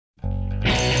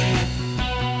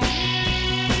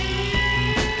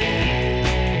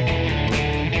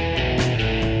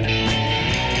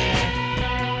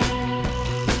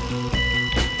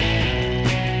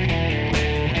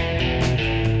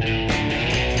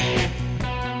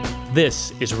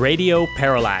This is Radio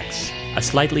Parallax, a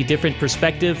slightly different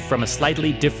perspective from a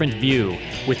slightly different view,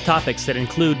 with topics that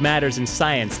include matters in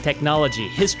science, technology,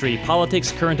 history,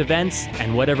 politics, current events,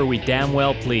 and whatever we damn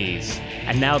well please.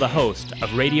 And now the host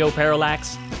of Radio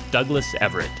Parallax, Douglas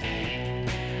Everett.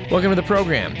 Welcome to the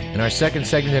program. In our second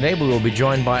segment today, we will be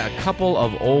joined by a couple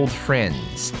of old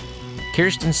friends.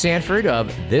 Kirsten Sanford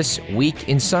of This Week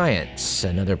in Science,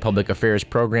 another public affairs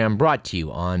program brought to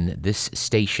you on this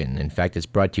station. In fact, it's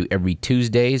brought to you every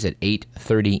Tuesdays at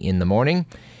 8:30 in the morning.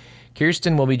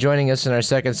 Kirsten will be joining us in our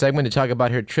second segment to talk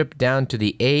about her trip down to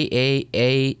the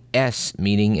AAAS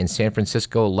meeting in San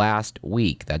Francisco last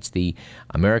week. That's the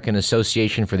American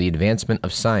Association for the Advancement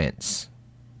of Science.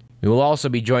 We will also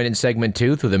be joined in segment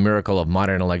 2 through the miracle of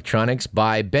modern electronics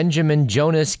by Benjamin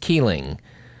Jonas Keeling,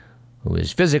 who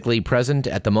is physically present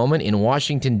at the moment in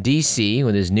Washington, D.C.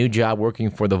 with his new job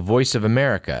working for the Voice of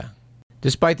America.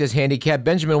 Despite this handicap,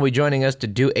 Benjamin will be joining us to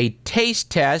do a taste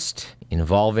test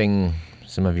involving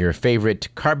some of your favorite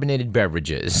carbonated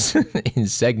beverages in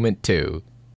segment 2.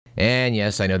 And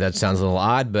yes, I know that sounds a little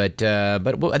odd, but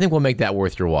I think we'll make that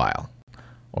worth your while.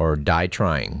 Or die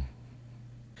trying.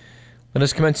 Let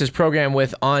us commence this program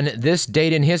with On This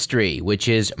Date in History, which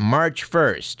is March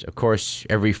 1st. Of course,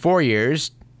 every 4 years,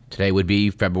 today would be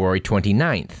February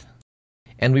 29th.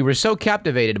 And we were so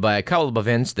captivated by a couple of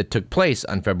events that took place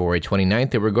on February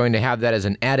 29th that we're going to have that as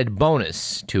an added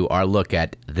bonus to our look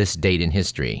at this date in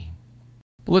history.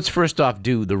 But let's first off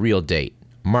do the real date,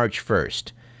 March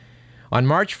 1st. On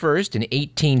March 1st in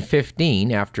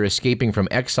 1815, after escaping from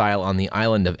exile on the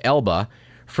island of Elba,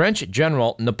 French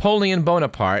General Napoleon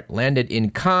Bonaparte landed in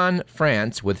Caen,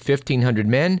 France with 1,500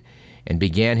 men and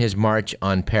began his march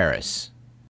on Paris.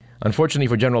 Unfortunately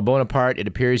for General Bonaparte, it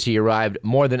appears he arrived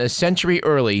more than a century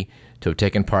early to have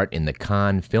taken part in the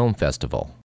Cannes Film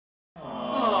Festival.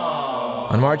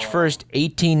 On March 1st,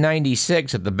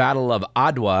 1896, at the Battle of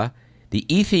Adwa,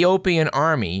 the Ethiopian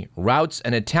army routs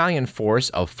an Italian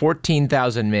force of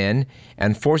 14,000 men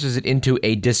and forces it into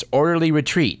a disorderly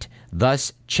retreat,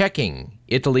 thus checking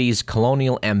Italy's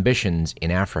colonial ambitions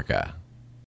in Africa.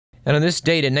 And on this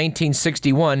date in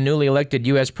 1961, newly elected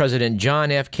U.S. President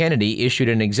John F. Kennedy issued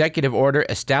an executive order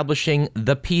establishing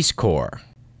the Peace Corps.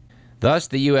 Thus,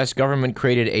 the U.S. government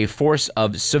created a force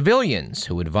of civilians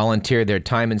who would volunteer their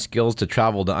time and skills to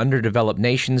travel to underdeveloped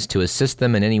nations to assist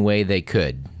them in any way they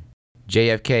could.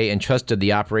 JFK entrusted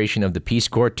the operation of the Peace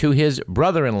Corps to his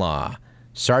brother-in-law,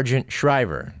 Sergeant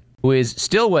Shriver, who is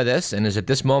still with us and is at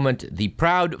this moment the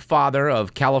proud father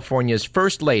of California's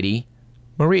First Lady,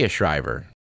 Maria Shriver.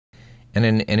 And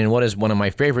in what is one of my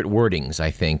favorite wordings,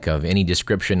 I think, of any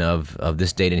description of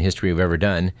this date in history we've ever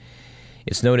done,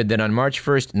 it's noted that on March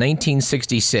 1st,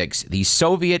 1966, the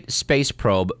Soviet space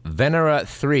probe Venera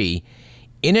 3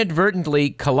 inadvertently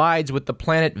collides with the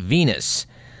planet Venus,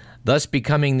 thus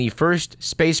becoming the first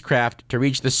spacecraft to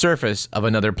reach the surface of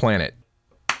another planet.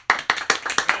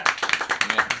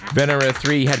 Venera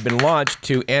 3 had been launched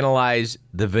to analyze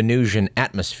the Venusian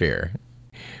atmosphere,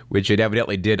 which it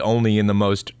evidently did only in the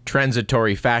most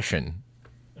transitory fashion.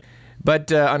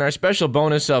 But on our special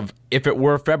bonus of If It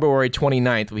Were February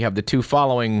 29th, we have the two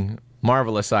following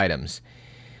marvelous items.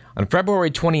 On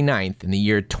February 29th, in the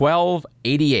year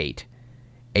 1288,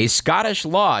 a Scottish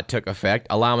law took effect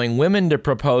allowing women to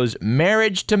propose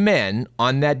marriage to men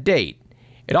on that date.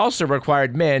 It also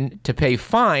required men to pay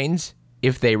fines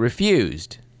if they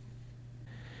refused.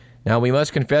 Now, we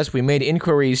must confess we made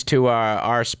inquiries to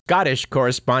our Scottish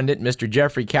correspondent, Mr.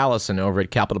 Jeffrey Callison, over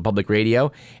at Capital Public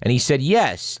Radio, and he said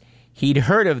yes, he'd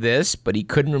heard of this, but he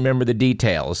couldn't remember the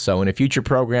details. So in a future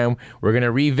program, we're going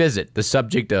to revisit the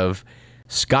subject of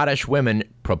Scottish women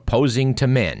proposing to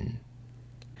men.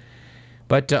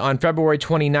 But on February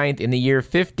 29th in the year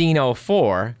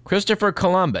 1504, Christopher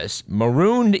Columbus,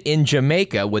 marooned in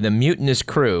Jamaica with a mutinous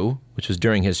crew, which was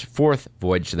during his fourth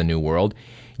voyage to the New World,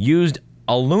 used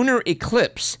a lunar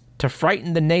eclipse to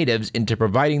frighten the natives into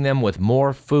providing them with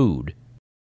more food.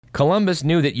 Columbus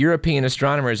knew that European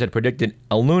astronomers had predicted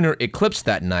a lunar eclipse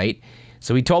that night,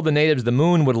 so he told the natives the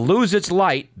moon would lose its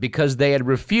light because they had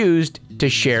refused to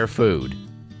share food.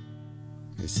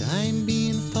 As I'm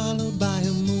being followed by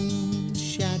a moon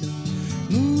shadow,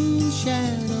 moon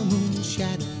shadow, moon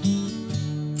shadow,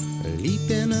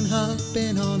 leaping and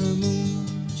hopping on a moon.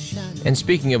 And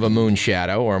speaking of a moon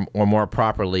shadow, or more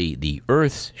properly, the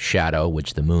Earth's shadow,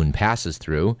 which the moon passes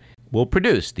through, will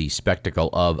produce the spectacle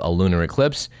of a lunar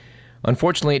eclipse.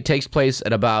 Unfortunately, it takes place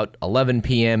at about 11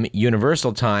 p.m.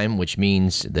 Universal Time, which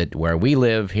means that where we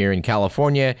live here in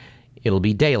California, it'll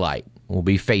be daylight. We'll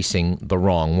be facing the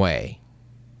wrong way.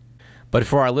 But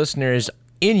for our listeners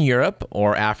in Europe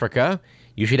or Africa,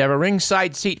 You should have a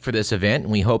ringside seat for this event,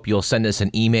 and we hope you'll send us an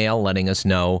email letting us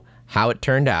know how it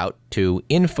turned out to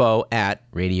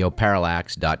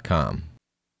info@radioparallax.com.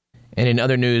 And in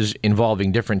other news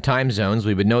involving different time zones,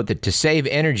 we would note that to save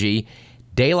energy,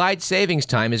 daylight savings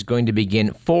time is going to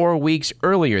begin 4 weeks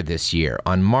earlier this year,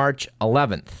 on March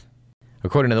 11th.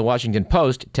 According to the Washington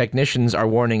Post, technicians are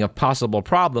warning of possible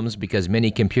problems because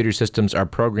many computer systems are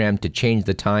programmed to change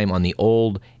the time on the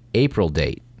old April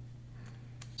date.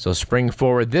 So spring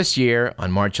forward this year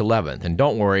on March 11th. And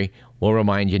don't worry, we'll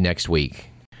remind you next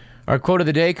week. Our quote of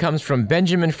the day comes from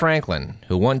Benjamin Franklin,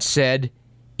 who once said,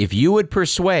 "If you would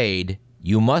persuade,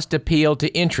 you must appeal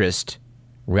to interest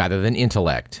rather than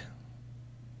intellect,"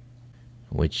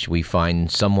 which we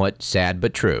find somewhat sad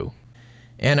but true.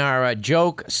 And our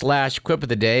joke/quip of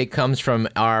the day comes from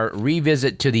our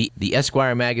revisit to the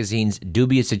Esquire magazine's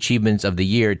Dubious Achievements of the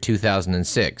Year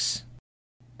 2006.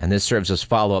 And this serves as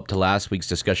follow-up to last week's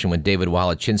discussion with David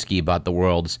Walachinsky about the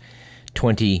world's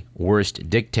 20 worst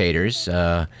dictators.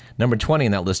 Number 20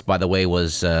 on that list, by the way,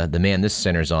 was the man this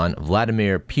centers on,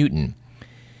 Vladimir Putin.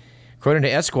 According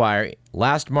to Esquire,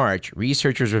 last March,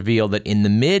 researchers revealed that in the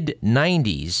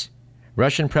mid-90s,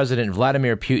 Russian President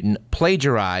Vladimir Putin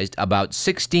plagiarized about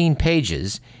 16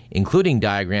 pages, including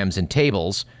diagrams and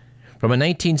tables, from a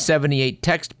 1978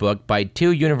 textbook by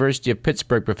 2 University of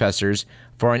Pittsburgh professors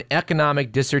for an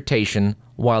economic dissertation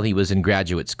while he was in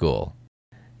graduate school.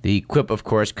 The quip, of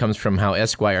course, comes from how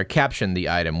Esquire captioned the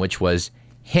item, which was,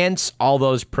 "Hence all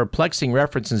those perplexing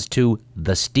references to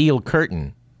the Steel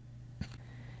Curtain."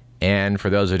 And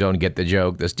for those who don't get the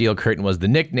joke, the Steel Curtain was the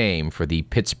nickname for the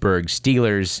Pittsburgh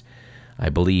Steelers', I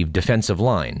believe, defensive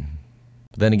line.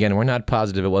 But then again, we're not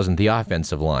positive it wasn't the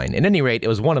offensive line. At any rate, it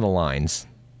was one of the lines.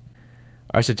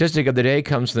 Our statistic of the day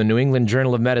comes from the New England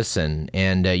Journal of Medicine,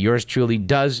 and yours truly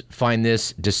does find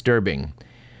this disturbing.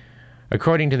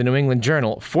 According to the New England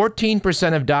Journal,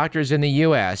 14% of doctors in the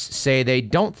U.S. say they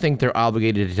don't think they're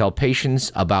obligated to tell patients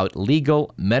about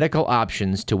legal medical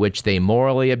options to which they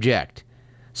morally object,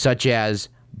 such as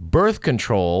birth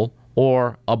control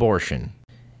or abortion.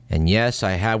 And yes,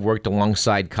 I have worked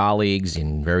alongside colleagues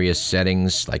in various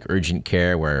settings like urgent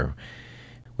care where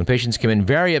when patients come in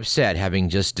very upset having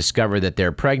just discovered that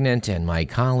they're pregnant, and my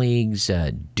colleagues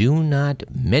do not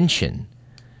mention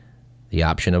the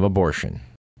option of abortion,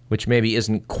 which maybe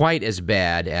isn't quite as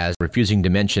bad as refusing to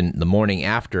mention the morning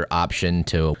after option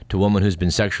to a woman who's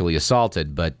been sexually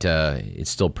assaulted, but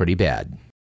it's still pretty bad.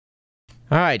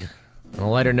 All right, on a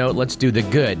lighter note, let's do the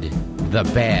good, the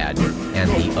bad,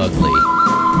 and the ugly.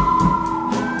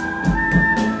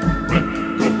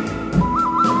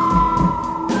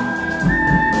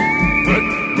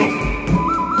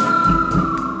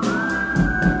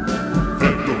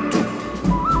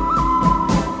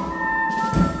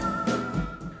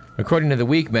 According to The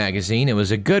Week magazine, it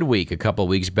was a good week a couple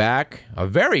weeks back, a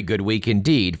very good week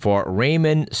indeed for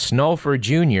Raymond Snowfer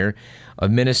Jr.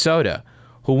 of Minnesota,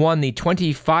 who won the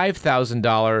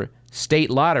 $25,000 state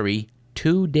lottery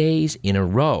 2 days in a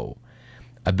row.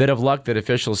 A bit of luck that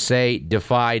officials say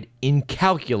defied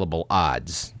incalculable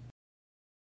odds.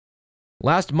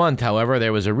 Last month, however,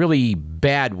 there was a really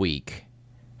bad week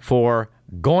for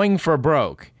going for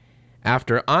broke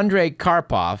after Andrei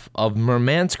Karpov of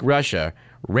Murmansk, Russia,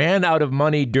 ran out of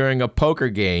money during a poker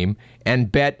game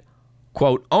and bet,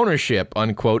 quote, ownership,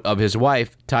 unquote, of his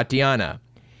wife, Tatiana.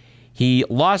 He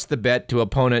lost the bet to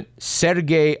opponent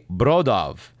Sergei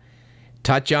Brodov.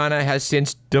 Tatiana has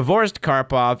since divorced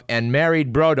Karpov and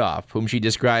married Brodov, whom she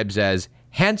describes as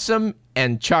handsome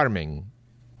and charming.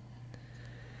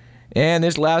 And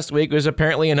this last week was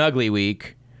apparently an ugly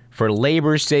week for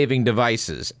labor-saving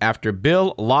devices after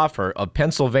Bill Laufer of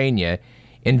Pennsylvania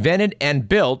invented and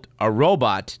built a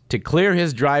robot to clear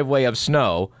his driveway of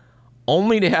snow,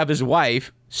 only to have his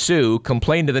wife, Sue,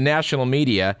 complain to the national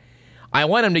media, "I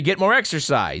want him to get more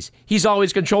exercise. He's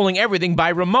always controlling everything by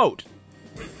remote."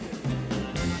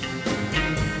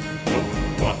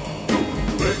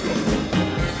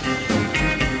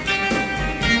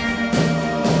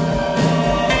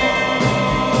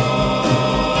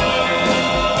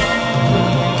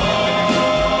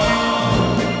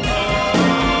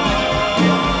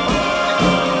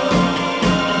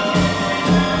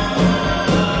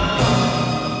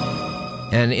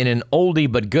 And in an oldie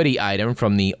but goodie item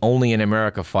from the Only in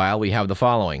America file, we have the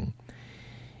following.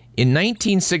 In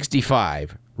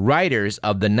 1965, writers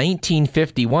of the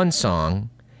 1951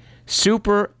 song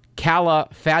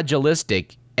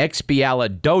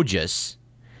Supercalifragilisticexpialidocious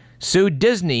sued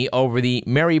Disney over the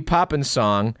Mary Poppins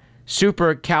song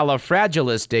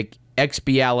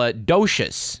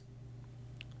Supercalifragilisticexpialidocious.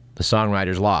 The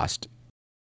songwriters lost.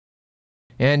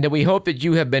 And we hope that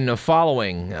you have been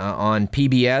following on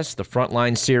PBS, the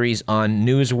Frontline series on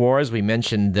News Wars. We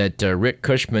mentioned that Rick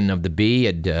Cushman of the Bee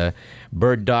had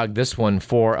bird-dogged this one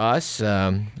for us,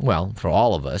 for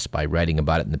all of us, by writing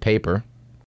about it in the paper.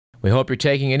 We hope you're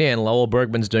taking it in. Lowell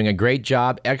Bergman's doing a great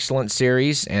job, excellent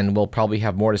series, and we'll probably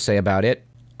have more to say about it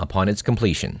upon its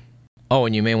completion. Oh,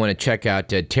 and you may want to check out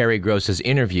Terry Gross's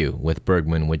interview with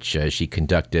Bergman, which she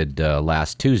conducted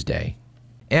last Tuesday.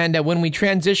 And when we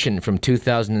transitioned from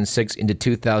 2006 into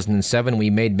 2007, we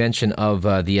made mention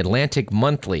of the Atlantic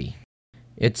Monthly.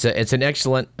 It's an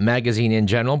excellent magazine in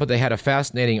general, but they had a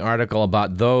fascinating article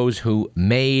about those who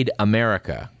made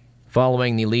America.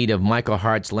 Following the lead of Michael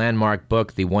Hart's landmark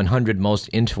book, The 100 Most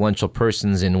Influential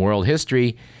Persons in World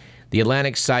History, The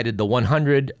Atlantic cited the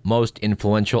 100 most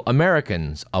influential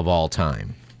Americans of all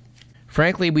time.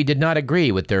 Frankly, we did not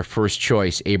agree with their first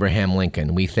choice, Abraham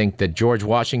Lincoln. We think that George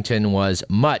Washington was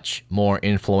much more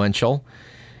influential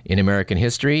in American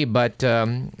history, but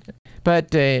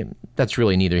that's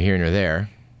really neither here nor there.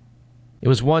 It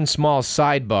was one small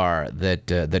sidebar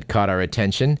that caught our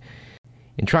attention.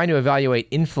 In trying to evaluate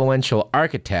influential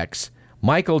architects,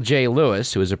 Michael J.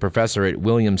 Lewis, who is a professor at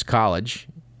Williams College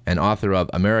and author of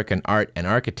American Art and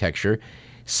Architecture,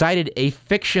 cited a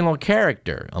fictional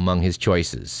character among his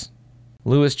choices.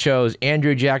 Lewis chose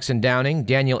Andrew Jackson Downing,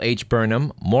 Daniel H.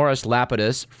 Burnham, Morris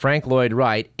Lapidus, Frank Lloyd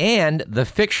Wright, and the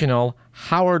fictional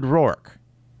Howard Rourke.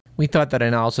 We thought that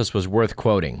analysis was worth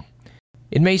quoting.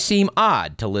 It may seem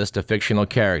odd to list a fictional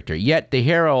character, yet the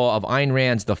hero of Ayn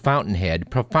Rand's The Fountainhead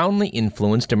profoundly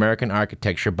influenced American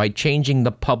architecture by changing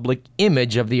the public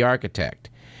image of the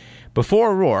architect.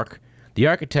 Before Rourke, the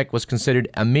architect was considered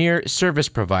a mere service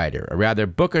provider, a rather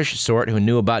bookish sort who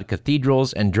knew about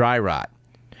cathedrals and dry rot.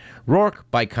 Rourke,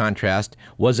 by contrast,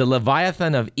 was a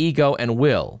leviathan of ego and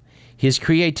will, his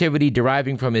creativity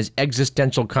deriving from his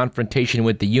existential confrontation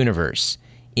with the universe.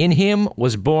 In him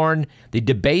was born the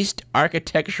debased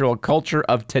architectural culture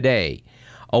of today,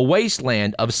 a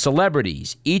wasteland of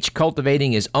celebrities, each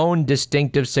cultivating his own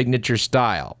distinctive signature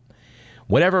style.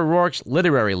 Whatever Rourke's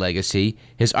literary legacy,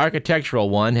 his architectural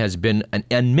one has been an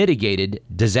unmitigated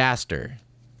disaster.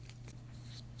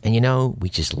 And we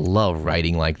just love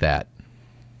writing like that.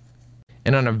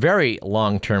 And on a very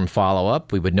long-term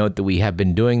follow-up, we would note that we have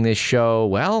been doing this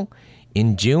show,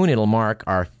 in June it'll mark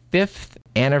our 5th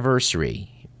anniversary.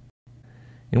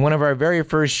 In one of our very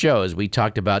first shows, we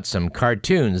talked about some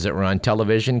cartoons that were on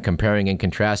television, comparing and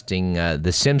contrasting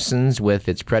The Simpsons with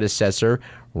its predecessor,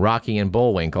 Rocky and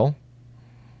Bullwinkle.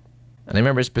 And I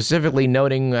remember specifically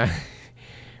noting,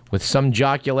 with some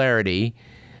jocularity,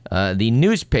 the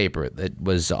newspaper that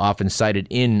was often cited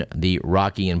in the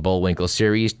Rocky and Bullwinkle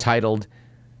series, titled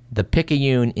The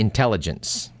Picayune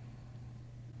Intelligence,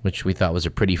 which we thought was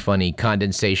a pretty funny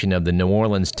condensation of the New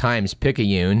Orleans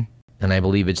Times-Picayune, and I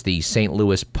believe it's the St.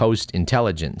 Louis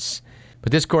Post-Intelligence.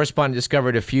 But this correspondent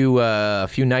discovered a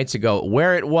few nights ago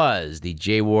where it was the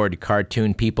J. Ward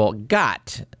cartoon people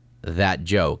got that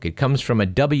joke. It comes from a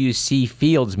W.C.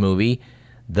 Fields movie,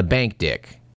 The Bank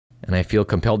Dick. And I feel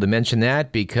compelled to mention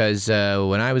that because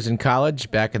when I was in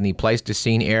college, back in the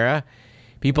Pleistocene era,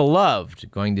 people loved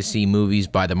going to see movies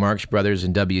by the Marx Brothers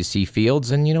and W.C.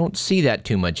 Fields, and you don't see that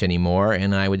too much anymore.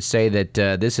 And I would say that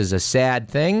this is a sad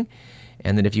thing,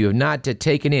 and that if you have not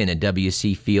taken in a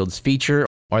W.C. Fields feature,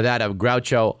 or that of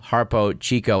Groucho, Harpo,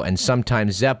 Chico, and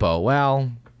sometimes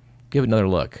Zeppo, give it another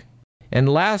look. And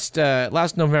last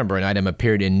November, an item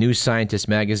appeared in New Scientist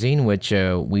magazine, which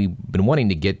we've been wanting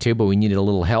to get to, but we needed a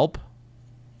little help.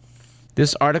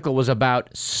 This article was about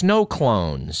snow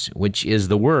clones, which is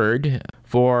the word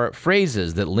for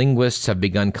phrases that linguists have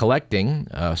begun collecting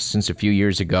since a few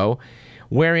years ago,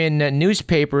 wherein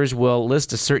newspapers will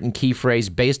list a certain key phrase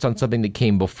based on something that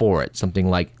came before it, something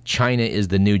like China is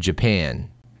the new Japan,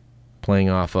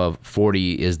 playing off of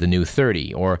 40 is the new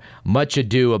 30, or Much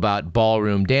Ado About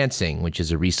Ballroom Dancing, which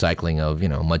is a recycling of,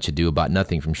 Much Ado About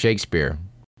Nothing from Shakespeare.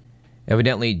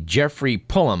 Evidently, Jeffrey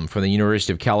Pullum from the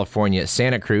University of California,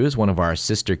 Santa Cruz, one of our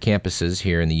sister campuses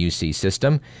here in the UC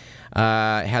system,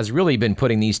 has really been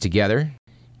putting these together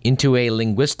into a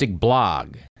linguistic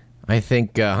blog. I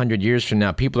think 100 years from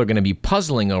now, people are going to be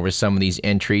puzzling over some of these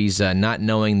entries, not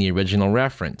knowing the original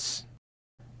reference.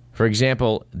 For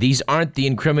example, these aren't the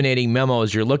incriminating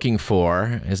memos you're looking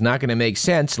for is not going to make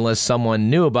sense unless someone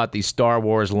knew about the Star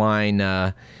Wars line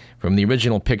from the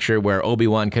original picture where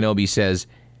Obi-Wan Kenobi says,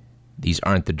 "These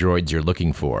aren't the droids you're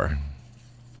looking for."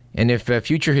 And if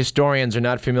future historians are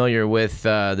not familiar with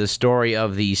the story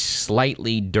of the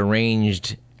slightly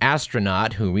deranged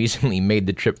astronaut who recently made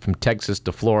the trip from Texas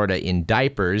to Florida in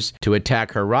diapers to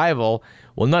attack her rival,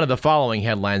 well, none of the following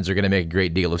headlines are going to make a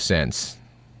great deal of sense.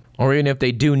 Or even if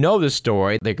they do know the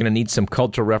story, they're going to need some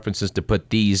cultural references to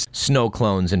put these snow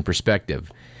clones in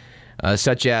perspective.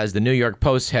 Such as the New York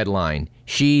Post headline,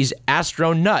 "She's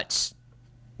Astro-Nuts,"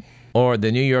 or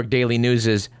the New York Daily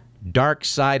News' "Dark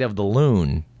Side of the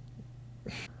Loon,"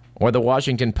 or the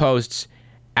Washington Post's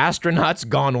 "Astronauts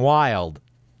Gone Wild,"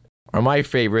 or my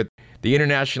favorite, the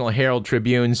International Herald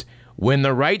Tribune's "When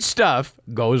the Right Stuff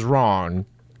Goes Wrong."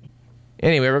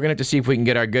 Anyway, we're going to have to see if we can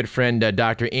get our good friend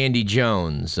Dr. Andy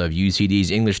Jones of UCD's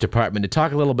English department to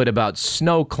talk a little bit about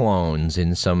snow clones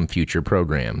in some future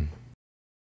program.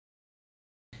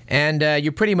 And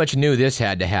you pretty much knew this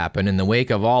had to happen in the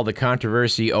wake of all the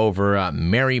controversy over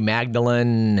Mary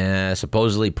Magdalene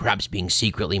supposedly perhaps being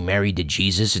secretly married to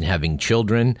Jesus and having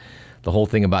children, the whole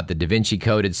thing about the Da Vinci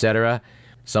Code, etc.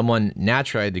 Someone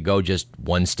naturally had to go just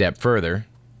one step further.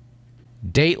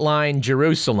 Dateline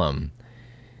Jerusalem.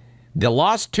 The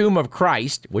Lost Tomb of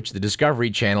Christ, which the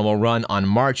Discovery Channel will run on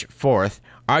March 4th,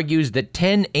 argues that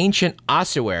 10 ancient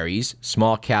ossuaries,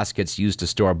 small caskets used to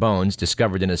store bones,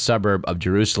 discovered in a suburb of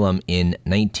Jerusalem in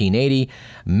 1980,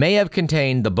 may have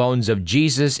contained the bones of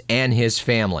Jesus and his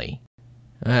family.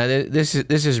 This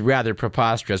is rather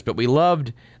preposterous, but we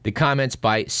loved the comments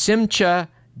by Simcha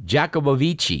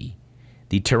Jacobovici,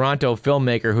 the Toronto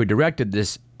filmmaker who directed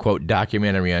this, quote,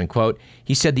 documentary, unquote.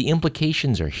 He said the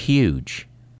implications are huge.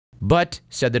 But,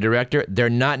 said the director, they're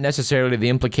not necessarily the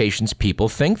implications people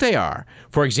think they are.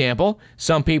 For example,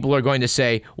 some people are going to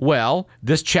say, well,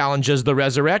 this challenges the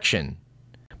resurrection.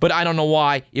 But I don't know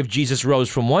why, if Jesus rose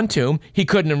from one tomb, he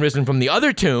couldn't have risen from the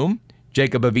other tomb,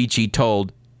 Jacobovici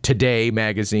told Today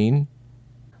magazine.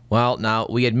 Well, now,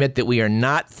 we admit that we are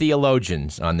not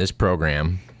theologians on this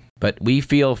program, but we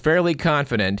feel fairly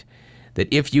confident that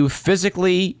if you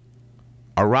physically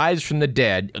arise from the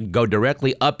dead, go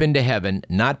directly up into heaven,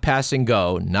 not pass and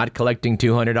go, not collecting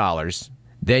 $200,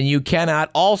 then you cannot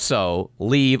also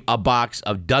leave a box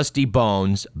of dusty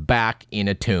bones back in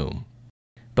a tomb.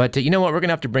 But you know what? We're going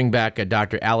to have to bring back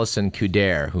Dr. Alison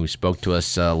Couder, who spoke to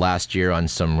us last year on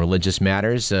some religious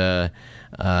matters. We're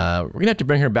going to have to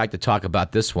bring her back to talk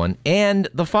about this one and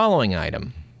the following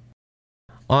item.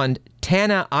 On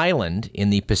Tanna Island in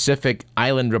the Pacific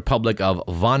Island Republic of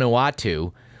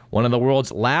Vanuatu, one of the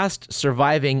world's last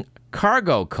surviving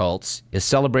cargo cults is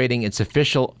celebrating its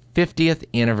official 50th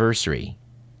anniversary.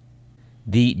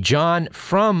 The John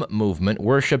Frum movement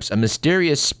worships a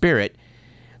mysterious spirit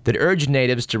that urged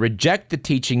natives to reject the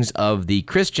teachings of the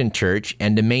Christian church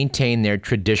and to maintain their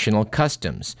traditional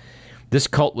customs. This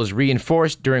cult was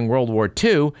reinforced during World War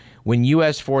II when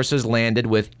U.S. forces landed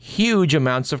with huge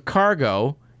amounts of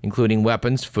cargo, including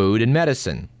weapons, food, and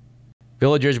medicine.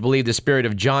 Villagers believe the spirit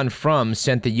of John Frum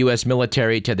sent the U.S.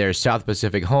 military to their South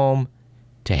Pacific home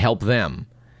to help them.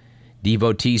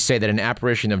 Devotees say that an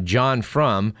apparition of John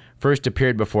Frum first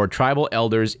appeared before tribal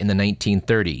elders in the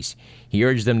 1930s. He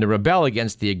urged them to rebel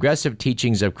against the aggressive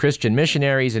teachings of Christian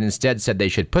missionaries and instead said they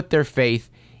should put their faith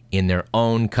in their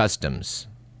own customs.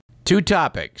 Two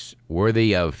topics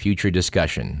worthy of future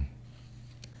discussion.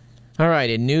 All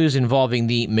right, in news involving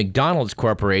the McDonald's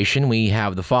Corporation, we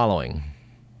have the following.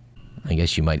 I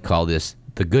guess you might call this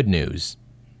the good news.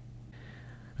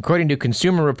 According to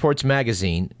Consumer Reports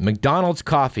magazine, McDonald's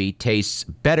coffee tastes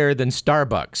better than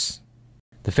Starbucks.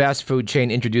 The fast food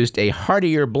chain introduced a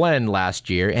heartier blend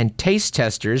last year, and taste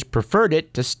testers preferred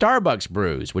it to Starbucks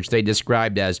brews, which they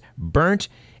described as burnt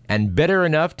and bitter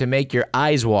enough to make your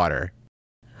eyes water.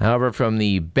 However, from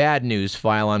the bad news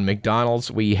file on McDonald's,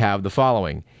 we have the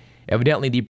following.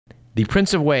 Evidently, the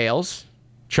Prince of Wales,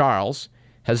 Charles,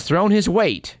 has thrown his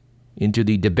weight into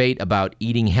the debate about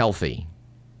eating healthy.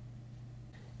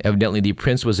 Evidently, the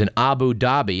prince was in Abu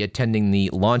Dhabi attending the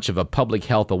launch of a public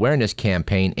health awareness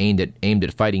campaign aimed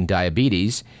at fighting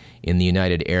diabetes in the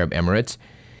United Arab Emirates.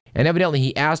 And evidently,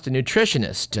 he asked a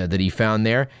nutritionist that he found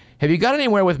there, "Have you got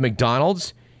anywhere with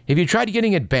McDonald's? Have you tried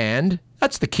getting it banned?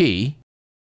 That's the key."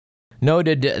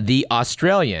 Noted the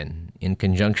Australian, in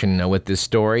conjunction with this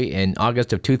story, in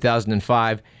August of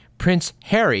 2005, Prince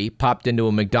Harry popped into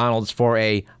a McDonald's for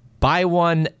a buy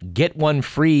one, get one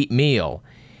free meal.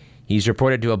 He's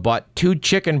reported to have bought 2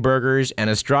 chicken burgers and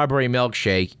a strawberry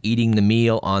milkshake, eating the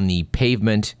meal on the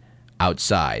pavement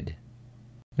outside.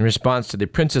 In response to the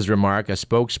prince's remark, a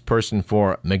spokesperson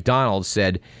for McDonald's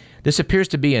said, "This appears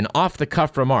to be an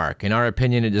off-the-cuff remark. In our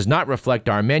opinion, it does not reflect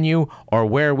our menu or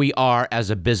where we are as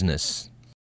a business."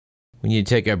 We need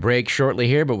to take a break shortly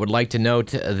here, but would like to note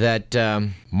that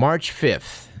March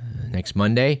 5th, next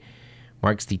Monday,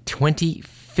 marks the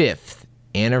 25th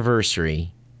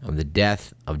anniversary of the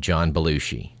death of John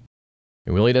Belushi.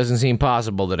 It really doesn't seem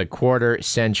possible that a quarter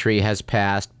century has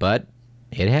passed, but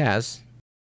it has.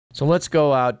 So let's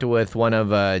go out with one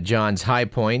of John's high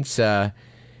points from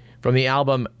the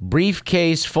album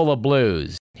Briefcase Full of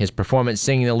Blues. His performance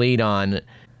singing the lead on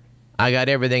I Got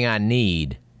Everything I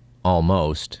Need,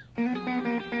 almost. I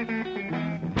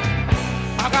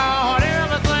got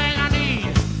everything I need,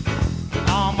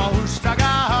 almost. I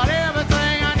got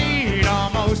everything I need,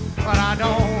 almost. But I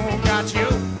don't got you,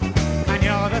 and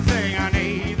you're the thing I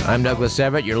need. I'm Douglas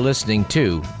Everett. You're listening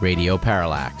to Radio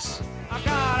Parallax. I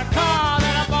got a car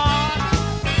that I bought,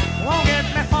 won't get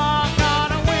me far.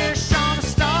 Got a wish on a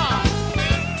star.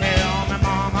 Tell me,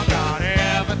 Mom, I got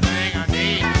everything I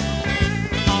need,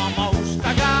 almost.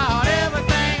 I got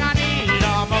everything I need,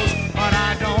 almost. But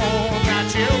I don't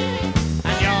got you,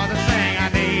 and you're the thing I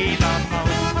need the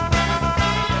most.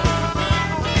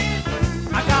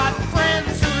 I got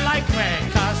friends who like me,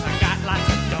 'cause I got lots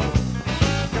of dough.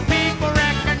 The people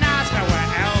recognize me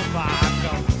wherever I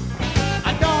go.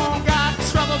 I don't got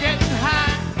trouble getting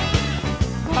high,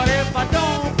 but if I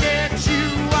don't get you,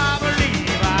 I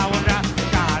believe I would have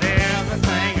got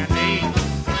everything I need,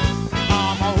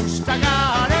 almost. I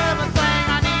got everything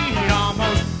I need,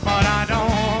 almost, but I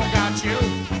don't got you,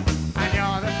 and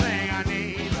you're the thing I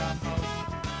need the most.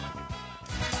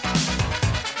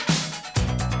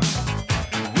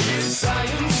 With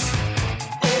science,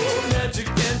 oh, magic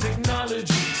and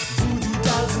technology, voodoo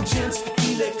dolls and chants,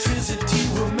 electricity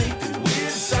will make it.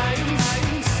 With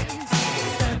science,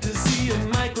 fantasy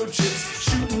and microchips,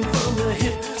 shooting from the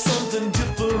hip, something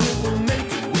different will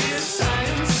make it. With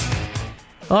science.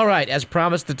 All right, as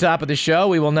promised at the top of the show,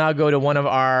 we will now go to one of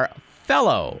our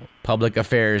fellow public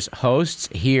affairs hosts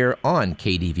here on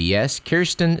KDVS,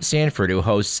 Kirsten Sanford, who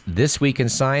hosts This Week in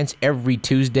Science every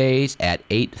Tuesdays at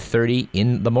 8:30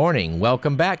 in the morning.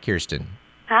 Welcome back, Kirsten.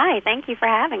 Hi, thank you for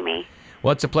having me.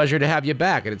 Well, it's a pleasure to have you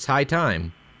back, and it's high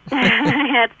time.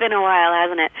 Yeah, it's been a while,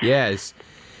 hasn't it? Yes.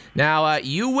 Now,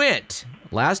 you went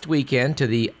last weekend to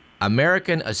the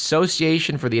American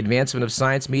Association for the Advancement of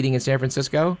Science meeting in San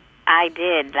Francisco? I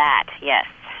did that, yes.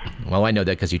 Well, I know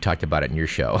that because you talked about it in your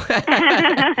show.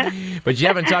 But you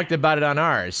haven't talked about it on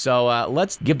ours. So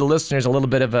let's give the listeners a little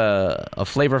bit of a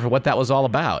flavor for what that was all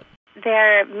about.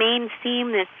 Their main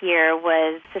theme this year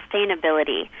was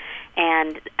sustainability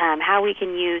and how we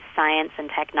can use science and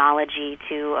technology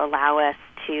to allow us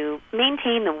to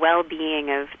maintain the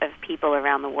well-being of people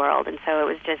around the world. And so it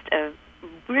was just a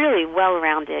really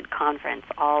well-rounded conference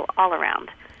all around.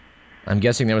 I'm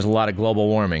guessing there was a lot of global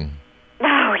warming.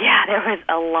 Oh, yeah, there was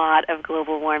a lot of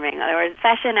global warming. There was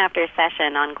session after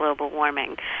session on global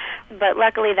warming. But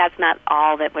luckily, that's not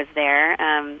all that was there.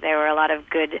 There were a lot of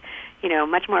good,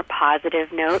 much more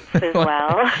positive notes as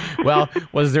well. Well,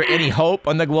 was there any hope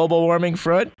on the global warming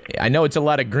front? I know it's a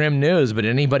lot of grim news, but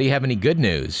did anybody have any good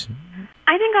news?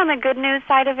 I think on the good news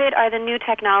side of it are the new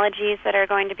technologies that are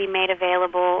going to be made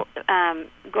available,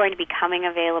 going to be coming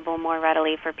available more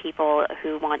readily for people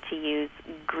who want to use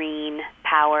green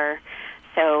power.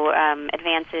 So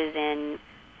advances in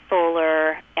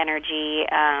solar energy,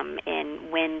 in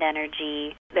wind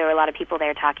energy. There were a lot of people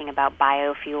there talking about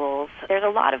biofuels. There's a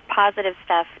lot of positive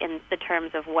stuff in the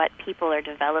terms of what people are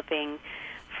developing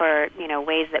for,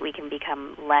 ways that we can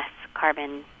become less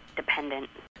carbon dependent.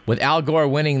 With Al Gore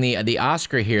winning the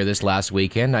Oscar here this last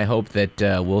weekend, I hope that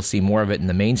we'll see more of it in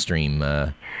the mainstream.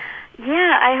 Yeah,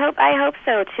 I hope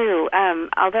so too.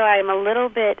 Although I'm a little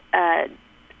bit,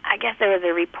 I guess there was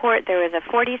a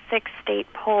 46-state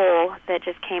poll that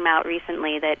just came out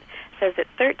recently that says that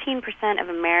 13% of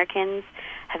Americans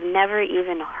have never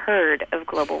even heard of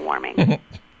global warming.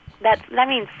 That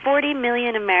means 40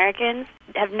 million Americans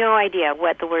have no idea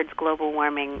what the words global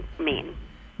warming mean.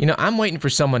 I'm waiting for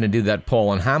someone to do that poll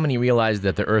on how many realize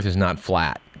that the Earth is not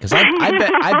flat. Because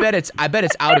I bet it's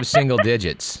out of single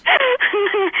digits.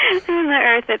 The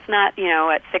Earth, it's not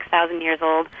 6,000 years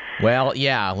old. Well,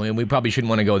 yeah, we probably shouldn't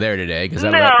want to go there today because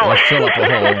that'll fill up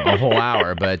a whole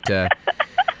hour. But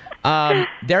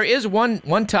there is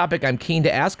one topic I'm keen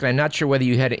to ask, and I'm not sure whether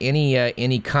you had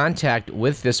any contact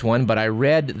with this one. But I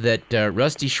read that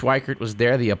Rusty Schweickart was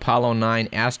there, the Apollo 9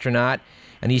 astronaut,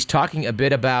 and he's talking a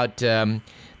bit about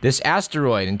this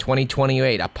asteroid in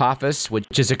 2028, Apophis,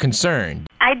 which is a concern.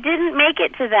 I didn't make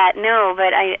it to that, no,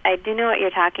 but I do know what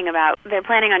you're talking about. They're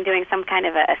planning on doing some kind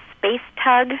of a space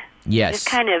tug. Yes. Just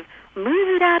kind of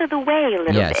move it out of the way a little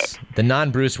bit. Yes, the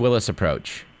non-Bruce Willis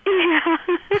approach. Yeah.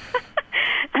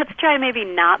 Let's try maybe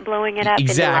not blowing it up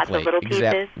into lots of little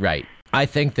pieces. Right. I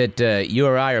think that you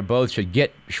or I or both should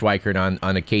get Schweickart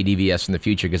on a KDVS in the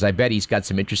future because I bet he's got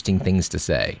some interesting things to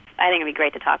say. I think it'd be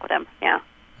great to talk with him, yeah.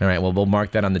 All right, well, we'll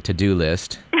mark that on the to-do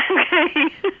list.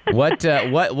 Okay.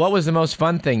 What was the most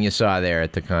fun thing you saw there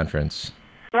at the conference?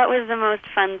 What was the most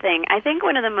fun thing? I think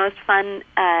one of the most fun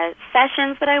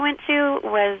sessions that I went to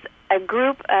was a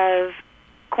group of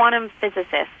quantum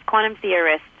physicists, quantum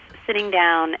theorists, sitting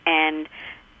down and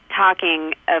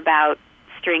talking about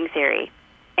string theory.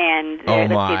 And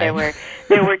there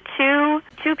were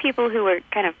two people who were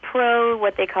kind of pro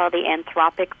what they call the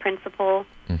anthropic principle,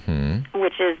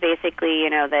 which is basically,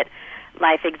 that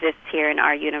life exists here in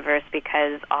our universe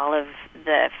because all of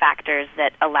the factors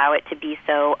that allow it to be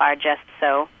so are just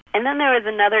so. And then there was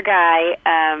another guy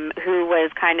who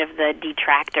was kind of the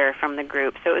detractor from the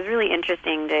group. So it was really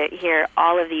interesting to hear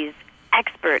all of these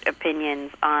expert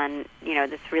opinions on,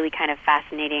 this really kind of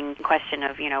fascinating question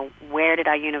of, where did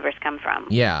our universe come from?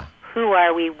 Yeah. Who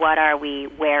are we? What are we?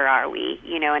 Where are we?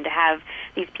 And to have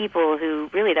these people who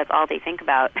really that's all they think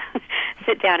about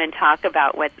sit down and talk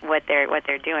about what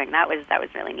they're doing. That was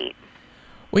really neat.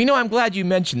 Well, I'm glad you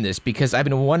mentioned this because I've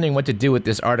been wondering what to do with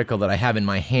this article that I have in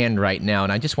my hand right now,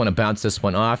 and I just want to bounce this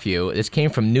one off you. This came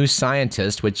from New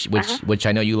Scientist, which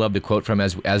I know you love to quote from,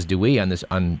 as do we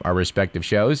on our respective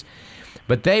shows.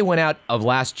 But they went out of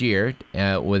last year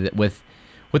with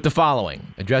the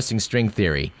following, addressing string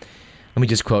theory. Let me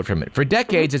just quote from it. For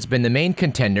decades, it's been the main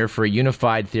contender for a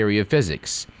unified theory of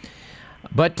physics.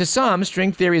 But to some,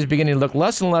 string theory is beginning to look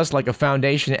less and less like a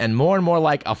foundation and more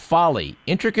like a folly,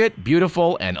 intricate,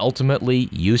 beautiful, and ultimately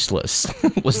useless.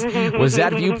 Was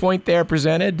that viewpoint there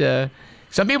presented?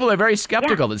 Some people are very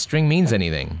skeptical that string means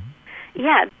anything.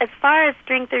 Yeah, as far as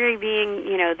string theory being,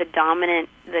 the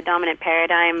dominant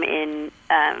paradigm in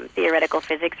theoretical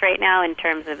physics right now in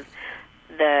terms of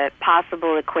the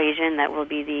possible equation that will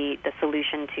be the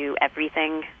solution to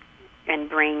everything and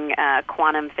bring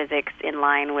quantum physics in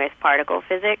line with particle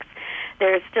physics,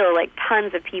 there's still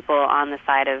tons of people on the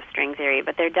side of string theory,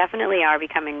 but there definitely are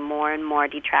becoming more and more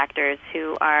detractors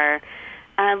who are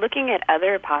looking at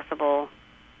other possible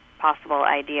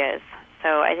ideas.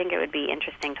 So I think it would be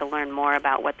interesting to learn more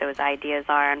about what those ideas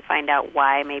are and find out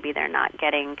why maybe they're not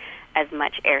getting as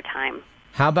much airtime.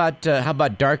 How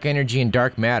about dark energy and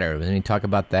dark matter? Was any talk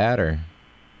about that or?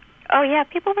 Oh yeah,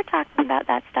 people were talking about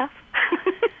that stuff.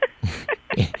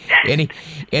 Any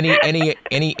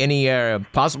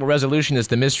possible resolution as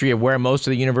the mystery of where most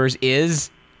of the universe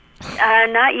is?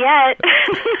 Not yet.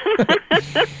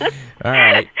 All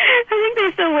right. I think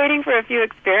they're still waiting for a few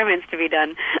experiments to be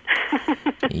done.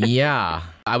 Yeah.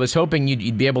 I was hoping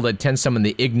you'd be able to attend some of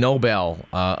the Ig Nobel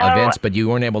events, but you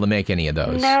weren't able to make any of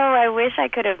those. No, I wish I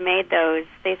could have made those.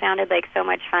 They sounded like so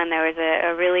much fun. There was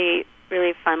a really,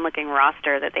 really fun-looking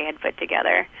roster that they had put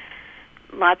together.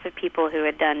 Lots of people who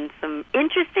had done some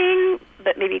interesting,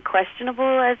 but maybe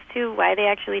questionable as to why they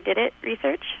actually did it,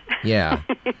 research. Yeah.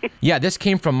 Yeah, this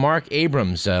came from Mark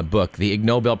Abrams' book, the Ig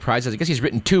Nobel Prize. I guess he's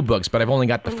written 2 books, but I've only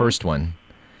got the first one.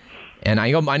 And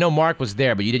I know Mark was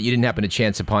there, but you didn't happen to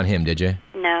chance upon him, did you?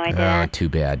 No, I didn't. Oh, too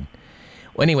bad.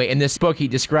 Well, anyway, in this book, he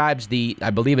describes I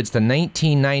believe it's the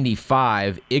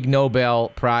 1995 Ig Nobel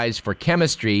Prize for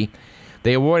Chemistry.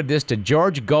 They awarded this to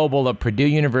George Goebel of Purdue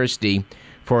University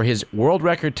for his world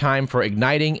record time for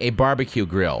igniting a barbecue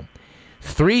grill.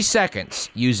 3 seconds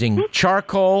using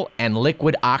charcoal and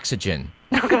liquid oxygen.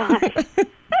 Oh, God.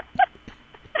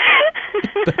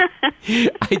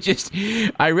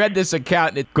 I read this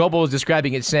account, and Goebel was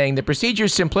describing it saying, the procedure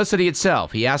is simplicity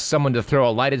itself. He asks someone to throw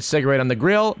a lighted cigarette on the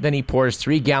grill, then he pours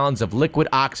 3 gallons of liquid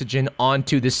oxygen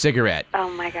onto the cigarette. Oh,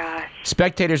 my gosh.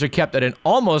 Spectators are kept at an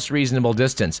almost reasonable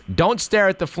distance. Don't stare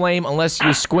at the flame unless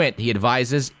you squint, he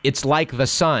advises. It's like the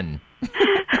sun.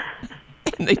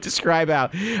 And they describe how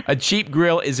a cheap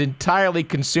grill is entirely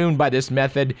consumed by this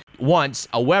method. Once,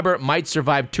 a Weber might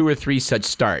survive 2 or 3 such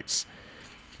starts.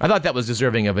 I thought that was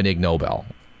deserving of an Ig Nobel.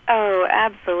 Oh,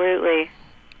 absolutely.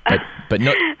 But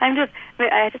no.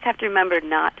 I just have to remember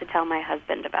not to tell my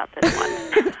husband about this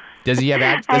one. Does he have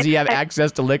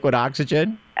access to liquid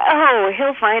oxygen? Oh,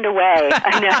 he'll find a way.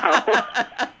 I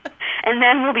know. And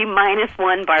then we'll be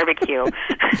 -1 barbecue.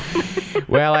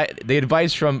 Well, the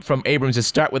advice from Abrams is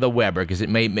start with a Weber because it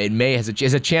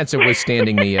has a chance of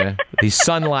withstanding the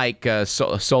sun-like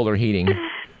solar heating.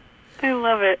 I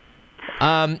love it.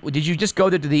 Did you just go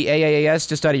to the AAAS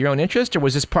just out of your own interest, or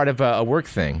was this part of a work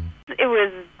thing? It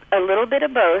was a little bit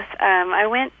of both. I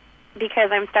went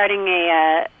because I'm starting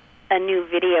a new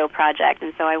video project,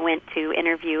 and so I went to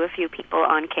interview a few people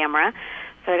on camera.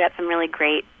 So I got some really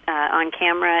great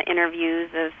on-camera interviews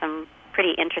of some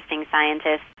pretty interesting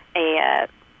scientists. A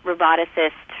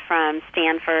roboticist from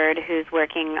Stanford who's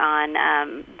working on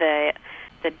the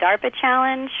DARPA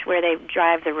challenge, where they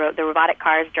drive the robotic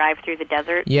cars drive through the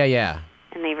desert. Yeah.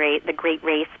 And they rate the Great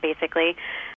Race, basically.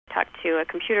 Talked to a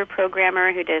computer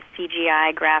programmer who does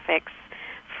CGI graphics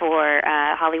for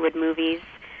Hollywood movies.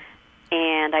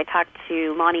 and I talked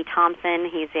to Lonnie Thompson.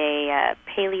 He's a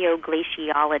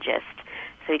paleoglaciologist,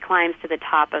 so he climbs to the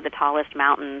top of the tallest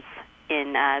mountains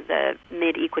in the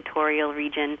mid-equatorial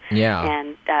region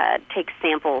and takes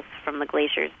samples from the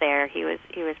glaciers there. He was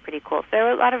pretty cool. So there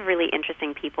were a lot of really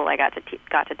interesting people I got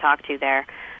to talk to there.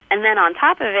 And then on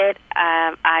top of it,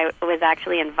 I was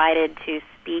actually invited to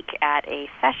speak at a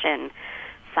session,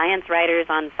 Science Writers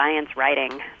on Science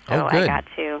Writing. So good.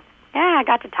 I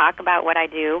got to talk about what I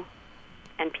do,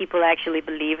 and people actually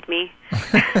believed me.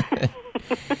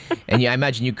 And I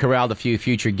imagine you corralled a few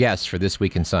future guests for This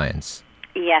Week in Science.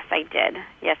 Yes, I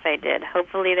did.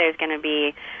 Hopefully there's going to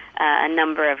be a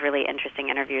number of really interesting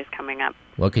interviews coming up.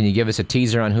 Well, can you give us a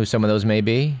teaser on who some of those may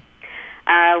be?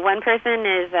 One person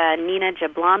is Nina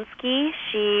Jablonski.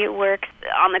 She works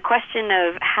on the question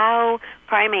of how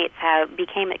primates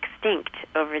became extinct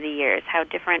over the years, how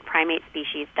different primate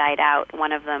species died out,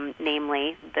 one of them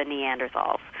namely the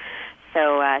Neanderthals.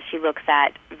 So she looks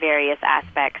at various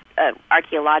aspects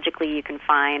archaeologically you can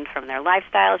find from their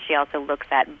lifestyle. She also looks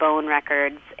at bone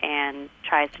records and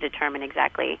tries to determine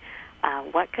exactly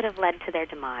what could have led to their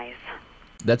demise.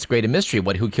 That's great. A mystery.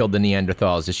 Who killed the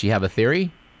Neanderthals? Does she have a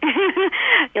theory?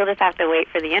 You'll just have to wait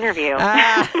for the interview.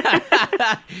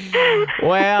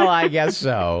 Well, I guess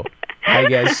so.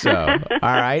 All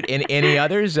right. And any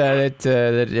others that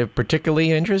are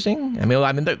particularly interesting? I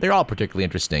mean, they're all particularly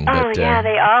interesting. But, yeah,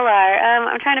 they all are.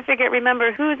 I'm trying to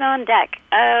remember who's on deck.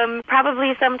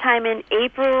 Probably sometime in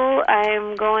April,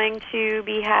 I'm going to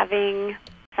be having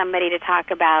somebody to talk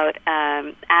about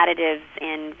additives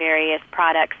in various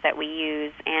products that we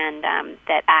use and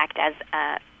that act as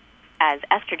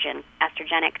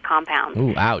estrogenic compounds.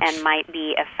 Ooh, ouch. And might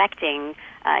be affecting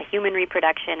human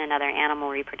reproduction and other animal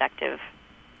reproductive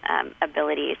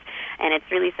abilities. And it's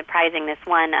really surprising. This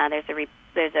one,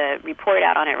 there's a report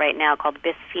out on it right now called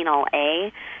bisphenol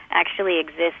A. Actually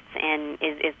exists and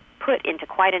is put into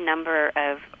quite a number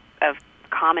of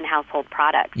common household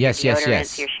products. Yes. Your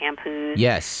deodorants, your shampoos.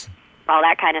 Yes. All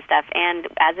that kind of stuff. And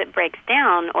as it breaks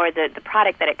down, or the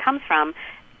product that it comes from,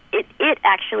 it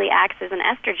actually acts as an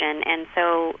estrogen, and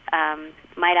so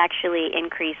might actually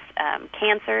increase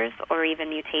cancers or even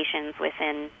mutations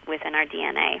within our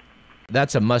DNA.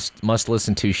 That's a must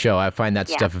listen to show. I find that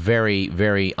stuff very,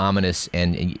 very ominous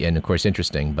and of course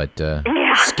interesting, but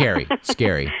scary.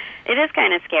 It is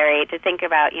kind of scary to think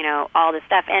about, all this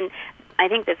stuff. And I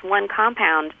think this one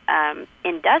compound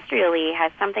industrially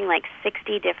has something like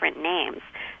 60 different names.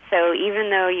 So even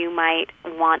though you might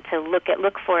want to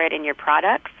look for it in your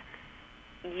products,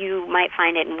 you might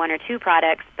find it in one or two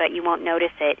products, but you won't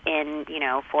notice it in,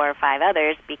 4 or 5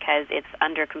 others because it's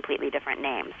under completely different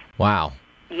names. Wow.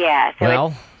 Yeah.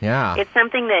 So it's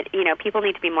something that, people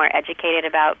need to be more educated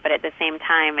about, but at the same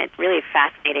time, it's really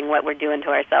fascinating what we're doing to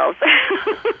ourselves.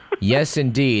 Yes,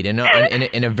 indeed. And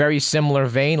in a very similar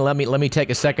vein, let me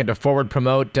take a second to forward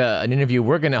promote an interview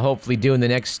we're going to hopefully do in the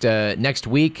next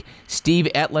week. Steve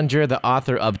Ettlinger, the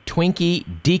author of Twinkie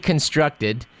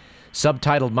Deconstructed,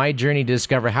 subtitled My Journey to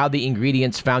Discover How the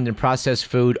Ingredients Found in Processed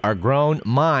Food Are Grown,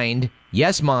 Mined,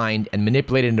 and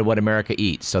manipulated into what America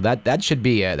eats. So that should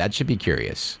be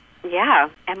curious. Yeah.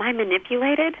 Am I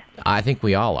manipulated? I think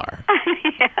we all are.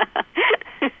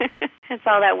 It's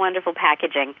all that wonderful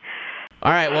packaging.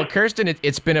 All right. Well, Kirsten,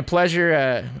 it's been a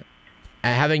pleasure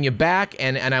having you back,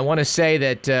 and I want to say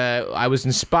that I was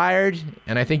inspired,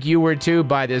 and I think you were too,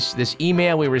 by this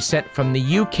email we were sent from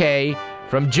the UK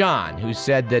from John, who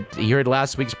said that he heard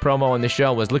last week's promo on the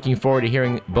show and was looking forward to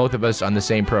hearing both of us on the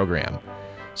same program.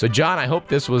 So, John, I hope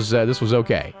this was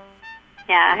okay.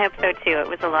 Yeah, I hope so too. It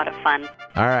was a lot of fun.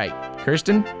 All right.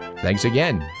 Kirsten, thanks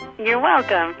again. You're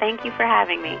welcome. Thank you for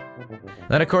having me.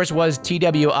 That, of course, was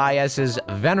TWIS's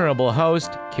venerable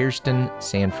host, Kirsten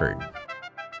Sanford.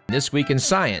 This Week in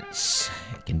Science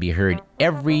can be heard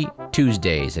every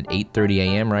Tuesdays at 8:30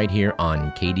 a.m. right here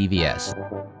on KDVS.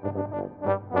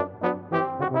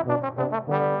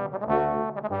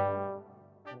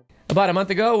 About a month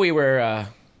ago, we were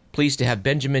pleased to have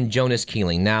Benjamin Jonas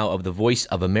Keeling, now of the Voice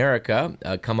of America,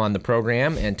 come on the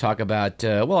program and talk about,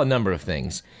 a number of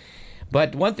things.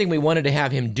 But one thing we wanted to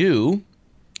have him do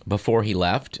before he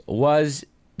left was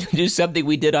to do something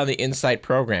we did on the Insight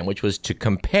program, which was to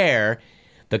compare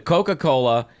the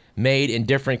Coca-Cola made in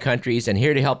different countries. And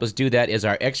here to help us do that is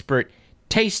our expert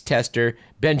taste tester,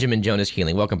 Benjamin Jonas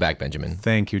Keeling. Welcome back, Benjamin.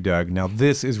 Thank you, Doug. Now,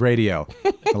 this is radio.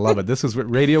 I love it. This is what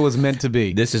radio was meant to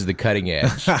be. This is the cutting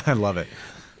edge. I love it.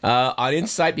 On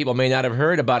Insight, people may not have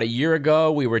heard, about a year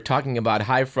ago, we were talking about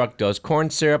high fructose corn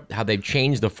syrup, how they've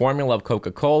changed the formula of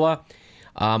Coca-Cola.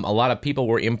 A lot of people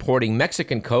were importing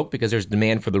Mexican Coke because there's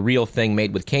demand for the real thing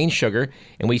made with cane sugar,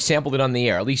 and we sampled it on the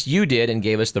air. At least you did, and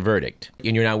gave us the verdict.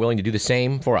 And you're now willing to do the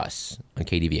same for us on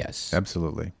KDVS.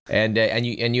 Absolutely. And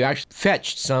you actually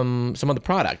fetched some of the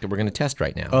product that we're going to test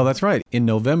right now. Oh, that's right. In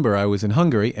November, I was in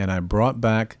Hungary, and I brought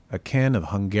back a can of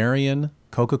Hungarian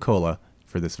Coca-Cola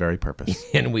for this very purpose.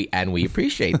 And we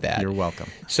appreciate that. You're welcome.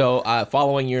 So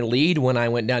following your lead, when I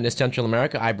went down to Central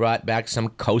America, I brought back some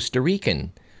Costa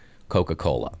Rican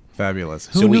Coca-Cola. Fabulous.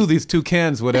 Who knew these two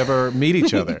cans would ever meet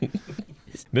each other?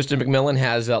 Mr. McMillan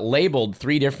has labeled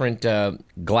 3 different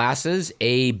glasses,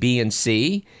 A, B, and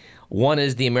C. One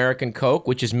is the American Coke,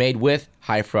 which is made with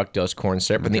high fructose corn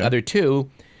syrup, and the other 2,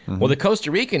 well, the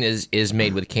Costa Rican is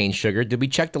made with cane sugar. Did we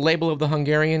check the label of the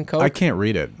Hungarian Coke? I can't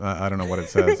read it. I don't know what it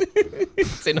says.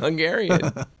 It's in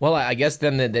Hungarian. Well, I guess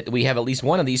then that we have at least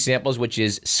one of these samples, which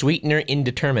is sweetener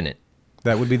indeterminate.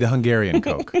 That would be the Hungarian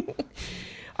Coke.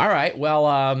 All right.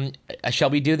 Well,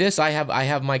 shall we do this? I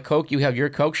have my Coke. You have your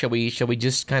Coke. Shall we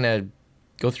just kind of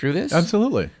go through this?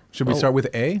 Absolutely. Should we start with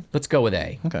A? Let's go with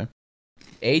A. Okay.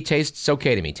 A tastes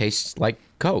okay to me. Tastes like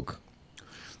Coke.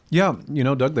 Yeah,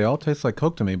 Doug, they all taste like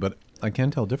Coke to me, but I can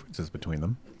tell differences between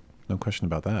them. No question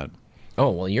about that. Oh,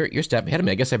 well, you're stepping ahead of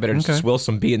me. I guess I better just swill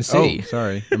some B and C. Oh,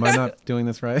 sorry. Am I not doing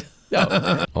this right?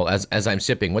 No. Well, as I'm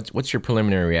sipping, what's your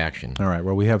preliminary reaction? All right.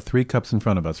 Well, we have 3 cups in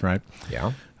front of us, right?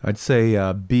 Yeah. I'd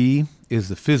say B is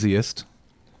the fizziest.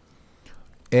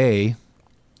 A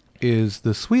is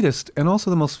the sweetest and also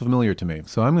the most familiar to me.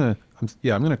 So I'm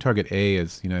gonna target A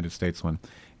as the United States one,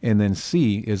 and then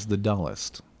C is the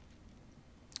dullest.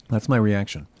 That's my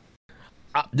reaction.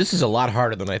 This is a lot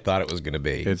harder than I thought it was going to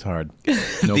be. It's hard,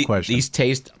 no question. These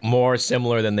taste more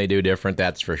similar than they do different.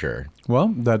 That's for sure.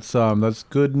 Well, that's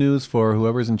good news for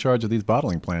whoever's in charge of these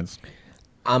bottling plants.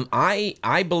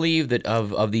 I believe that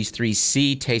of these 3,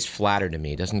 C tastes flatter to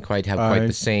me. It doesn't quite have quite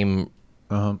the same.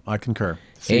 I concur.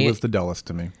 C was the dullest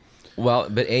to me. Well,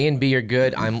 but A and B are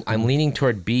good. I'm leaning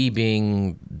toward B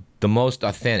being the most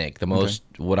authentic, the most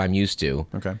what I'm used to.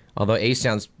 Okay. Although A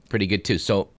sounds pretty good too.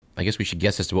 So I guess we should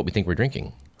guess as to what we think we're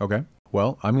drinking. Okay.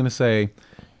 Well, I'm going to say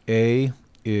A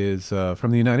is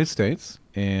from the United States,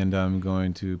 and I'm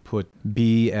going to put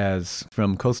B as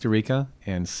from Costa Rica,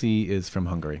 and C is from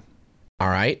Hungary. All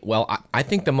right. Well, I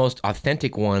think the most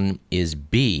authentic one is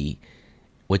B,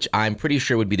 which I'm pretty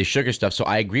sure would be the sugar stuff. So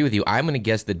I agree with you. I'm going to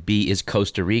guess that B is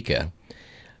Costa Rica,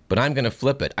 but I'm going to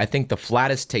flip it. I think the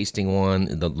flattest tasting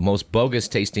one, the most bogus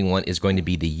tasting one, is going to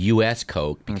be the U.S.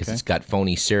 Coke because it's got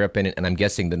phony syrup in it, and I'm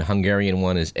guessing the Hungarian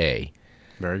one is A.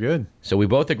 Very good. So we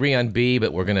both agree on B,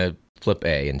 but we're going to flip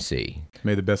A and C.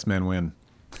 May the best man win.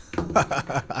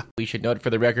 We should note for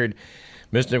the record,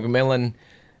 Mr. McMillan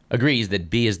agrees that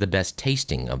B is the best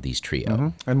tasting of these trio.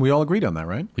 Mm-hmm. And we all agreed on that,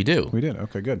 right? We do. We did.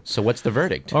 Okay, good. So what's the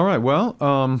verdict? All right. Well,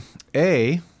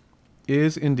 A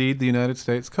is indeed the United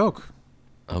States Coke.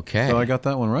 Okay. So I got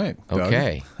that one right, Doug.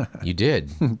 Okay. You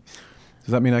did. Does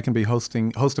that mean I can be host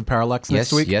of Parallax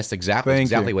next week? Yes, exactly. Thank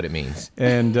exactly you. what it means.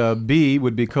 And B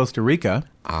would be Costa Rica.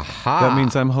 Aha. That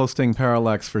means I'm hosting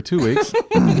Parallax for 2 weeks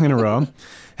in a row.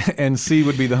 And C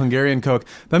would be the Hungarian Coke.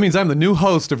 That means I'm the new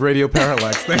host of Radio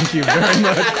Parallax. Thank you very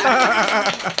much.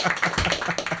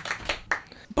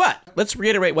 But let's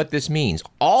reiterate what this means.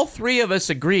 All 3 of us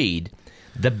agreed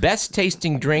the best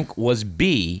tasting drink was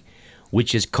B,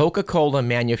 which is Coca-Cola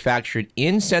manufactured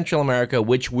in Central America,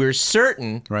 which we're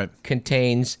certain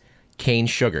contains cane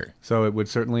sugar. So it would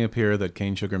certainly appear that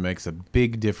cane sugar makes a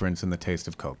big difference in the taste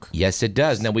of Coke. Yes, it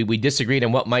does. Now, we disagreed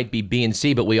on what might be B and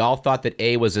C, but we all thought that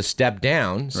A was a step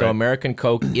down. So American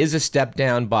Coke is a step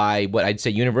down by what I'd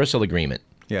say universal agreement.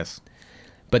 Yes.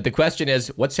 But the question is,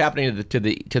 what's happening to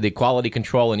the quality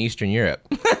control in Eastern Europe?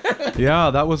 Yeah,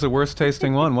 that was the worst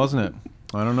tasting one, wasn't it?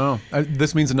 I don't know.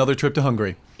 This means another trip to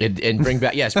Hungary. And bring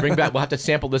back. We'll have to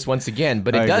sample this once again.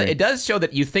 But it does show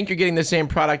that you think you're getting the same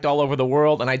product all over the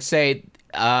world, and I'd say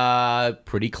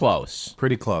pretty close.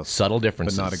 Pretty close. Subtle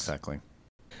differences. But not exactly.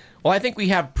 Well, I think we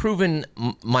have proven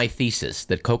my thesis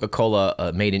that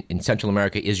Coca-Cola made in Central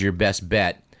America is your best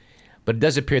bet, but it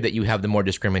does appear that you have the more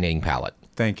discriminating palate.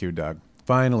 Thank you, Doug.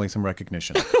 Finally, some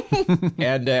recognition.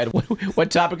 And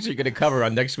what topics are you going to cover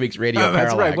on next week's Radio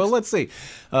Parallax? That's right. Well, let's see.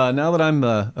 Now that I'm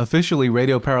officially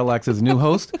Radio Parallax's new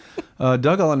host,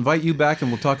 Doug, I'll invite you back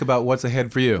and we'll talk about what's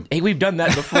ahead for you. Hey, we've done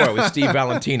that before with Steve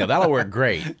Valentino. That'll work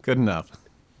great. Good enough.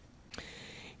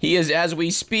 He is, as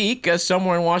we speak,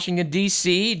 somewhere in Washington,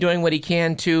 D.C., doing what he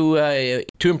can to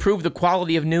improve the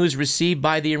quality of news received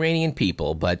by the Iranian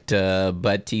people. But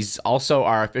he's also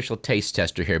our official taste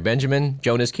tester here. Benjamin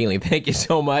Jonas Keeling, thank you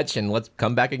so much, and let's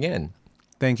come back again.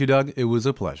 Thank you, Doug. It was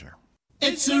a pleasure.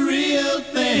 It's a real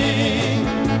thing.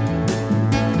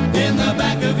 in the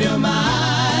back of your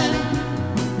mind.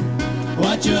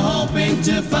 What you're hoping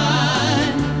to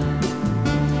find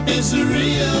is a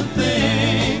real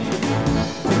thing.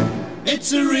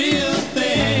 It's a real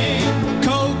thing.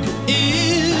 Coke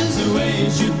is the way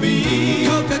it should be.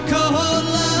 Coca-Cola,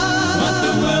 what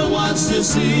the world wants to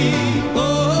see.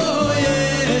 Oh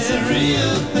yeah, it's a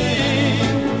real thing.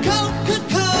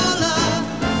 Coca-Cola,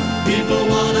 people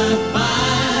wanna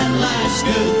find life's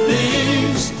good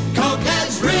things. Coke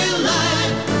has real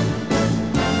life.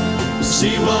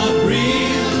 See what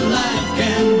real life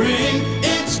can bring.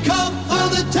 It's Coke for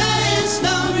the taste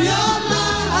of your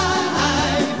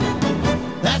life.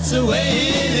 That's the way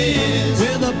it is.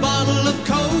 With a bottle of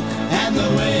Coke and the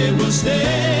way it will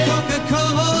stay.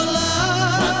 Coca-Cola,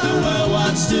 what the world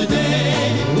wants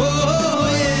today. Whoa,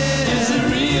 yeah, it's a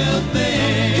real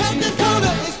thing.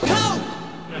 Coca-Cola is Coke.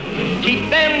 Keep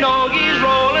them doggies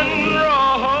rolling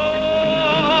road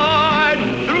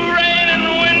through rain and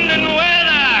wind and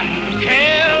weather,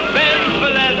 hell-bent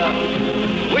for leather,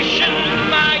 wishing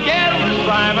my gal was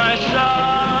by my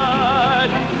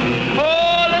side.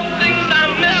 All the things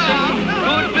I'm missing,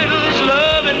 good bills,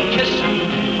 love and kissing,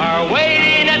 are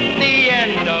waiting at the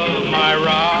end of my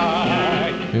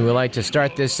ride. We would like to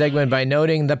start this segment by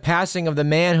noting the passing of the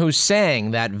man who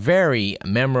sang that very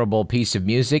memorable piece of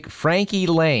music, Frankie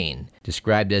Laine,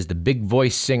 described as the big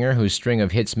voice singer whose string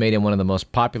of hits made him one of the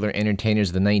most popular entertainers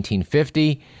of the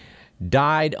 1950s,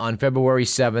 died on February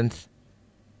 7th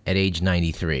at age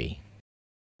 93.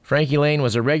 Frankie Laine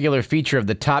was a regular feature of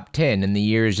the top 10 in the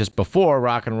years just before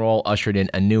rock and roll ushered in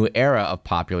a new era of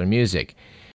popular music.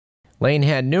 Laine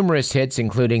had numerous hits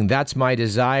including That's My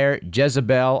Desire,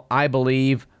 Jezebel, I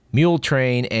Believe, Mule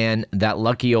Train, and That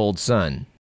Lucky Old Sun.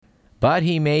 But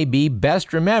he may be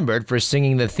best remembered for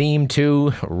singing the theme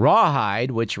to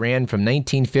Rawhide, which ran from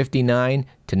 1959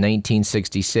 to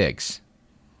 1966.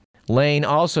 Laine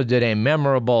also did a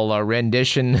memorable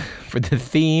rendition for the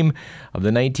theme of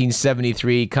the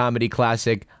 1973 comedy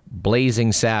classic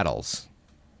Blazing Saddles.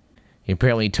 He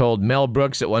apparently told Mel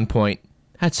Brooks at one point,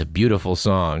 "That's a beautiful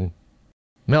song."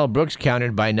 Mel Brooks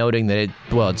countered by noting that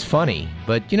it's funny,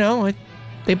 but,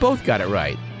 they both got it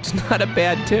right. It's not a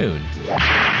bad tune.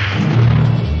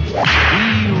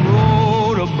 He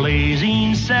rode a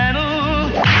blazing saddle,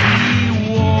 he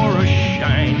wore a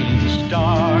shining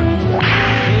star.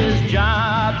 His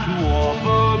job to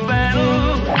offer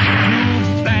battle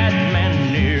to bad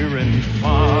men near and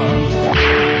far.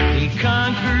 He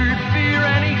conquered fear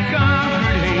and he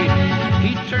conquered hate.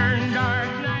 He turned dark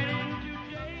night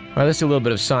into... All right, let's do a little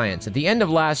bit of science. At the end of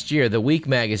last year, The Week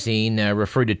magazine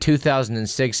referred to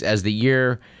 2006 as the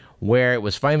year where it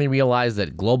was finally realized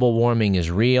that global warming is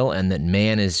real and that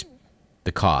man is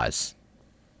the cause.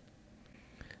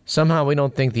 Somehow we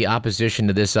don't think the opposition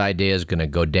to this idea is going to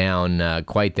go down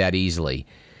quite that easily.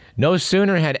 No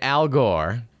sooner had Al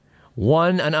Gore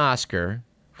won an Oscar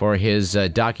for his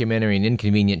documentary An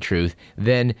Inconvenient Truth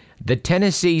than the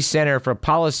Tennessee Center for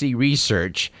Policy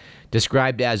Research,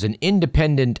 described as an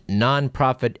independent,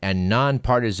 nonprofit, and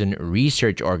nonpartisan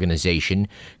research organization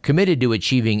committed to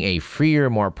achieving a freer,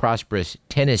 more prosperous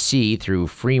Tennessee through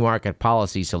free market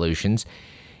policy solutions,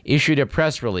 issued a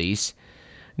press release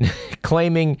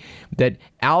claiming that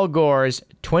Al Gore's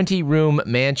 20-room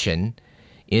mansion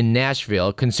in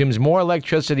Nashville consumes more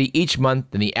electricity each month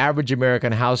than the average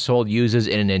American household uses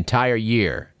in an entire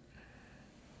year.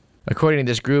 According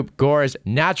to this group, Gore's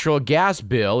natural gas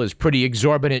bill is pretty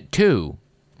exorbitant, too.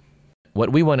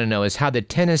 What we want to know is how the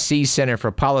Tennessee Center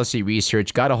for Policy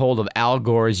Research got a hold of Al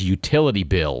Gore's utility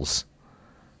bills.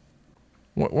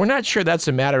 We're not sure that's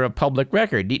a matter of public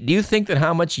record. Do you think that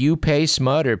how much you pay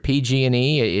SMUD or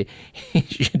PG&E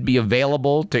should be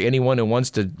available to anyone who wants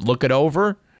to look it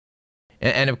over?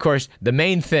 And of course, the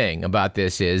main thing about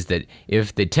this is that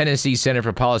if the Tennessee Center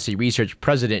for Policy Research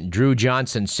President Drew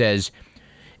Johnson says,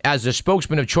 as the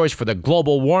spokesman of choice for the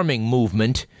global warming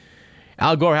movement,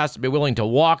 Al Gore has to be willing to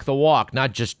walk the walk,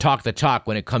 not just talk the talk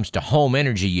when it comes to home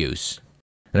energy use.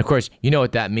 And of course, you know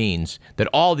what that means, that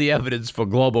all the evidence for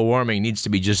global warming needs to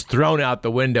be just thrown out the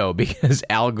window because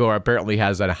Al Gore apparently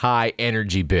has a high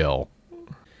energy bill.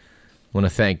 I want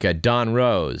to thank Don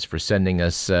Rose for sending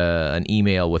us an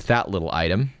email with that little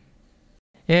item.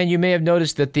 And you may have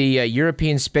noticed that the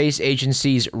European Space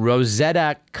Agency's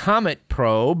Rosetta Comet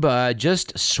probe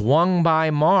just swung by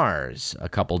Mars a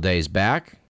couple days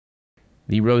back.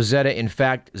 The Rosetta, in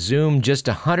fact, zoomed just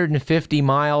 150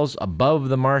 miles above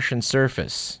the Martian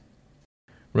surface.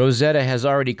 Rosetta has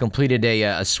already completed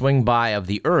a swing by of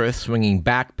the Earth, swinging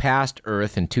back past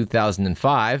Earth in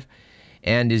 2005,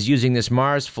 and is using this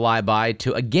Mars flyby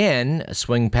to again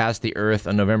swing past the Earth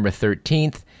on November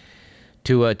 13th,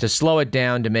 to slow it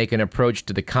down to make an approach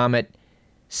to the comet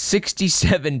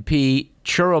 67P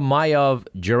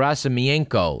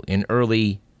Churyumov-Gerasimenko in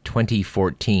early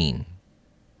 2014.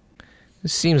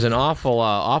 This seems an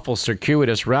awful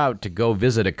circuitous route to go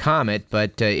visit a comet,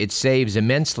 but it saves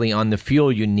immensely on the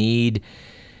fuel you need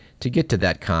to get to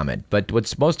that comet. But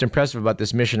what's most impressive about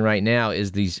this mission right now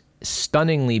is these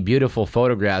stunningly beautiful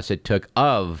photographs it took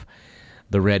of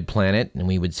the red planet, and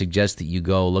we would suggest that you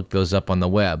go look those up on the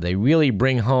web. They really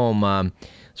bring home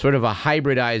sort of a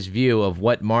hybridized view of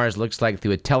what Mars looks like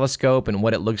through a telescope and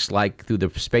what it looks like through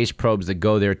the space probes that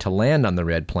go there to land on the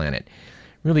red planet.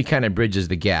 Really kind of bridges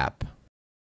the gap.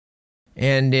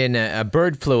 And in a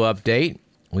bird flu update,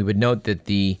 we would note that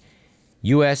the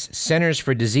U.S. Centers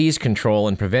for Disease Control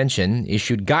and Prevention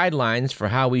issued guidelines for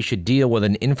how we should deal with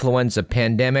an influenza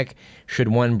pandemic should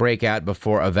one break out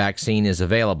before a vaccine is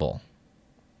available.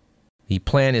 The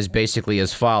plan is basically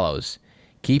as follows.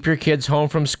 Keep your kids home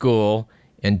from school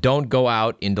and don't go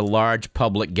out into large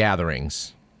public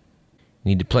gatherings. You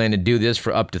need to plan to do this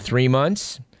for up to 3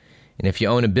 months. And if you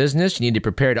own a business, you need to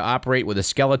prepare to operate with a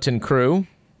skeleton crew.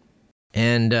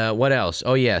 And what else?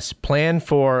 Oh, yes, plan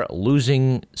for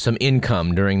losing some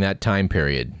income during that time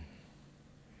period.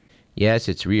 Yes,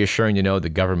 it's reassuring to know the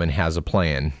government has a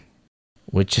plan,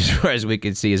 which, as far as we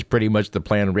can see, is pretty much the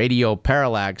plan Radio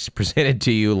Parallax presented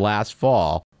to you last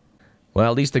fall. Well,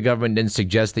 at least the government didn't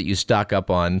suggest that you stock up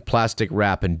on plastic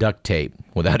wrap and duct tape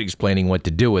without explaining what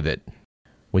to do with it,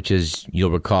 which, as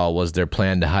you'll recall, was their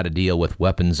plan to how to deal with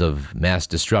weapons of mass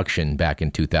destruction back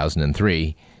in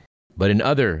 2003. But in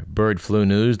other bird flu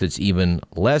news that's even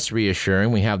less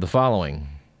reassuring, we have the following.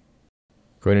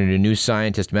 According to New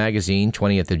Scientist magazine,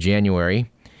 20th of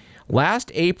January,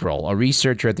 last April, a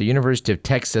researcher at the University of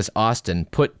Texas, Austin,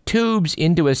 put tubes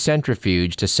into a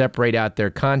centrifuge to separate out their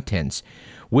contents,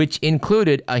 which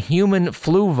included a human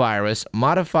flu virus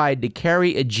modified to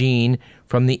carry a gene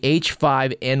from the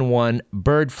H5N1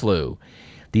 bird flu.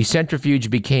 The centrifuge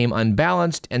became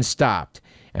unbalanced and stopped.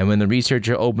 And when the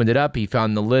researcher opened it up, he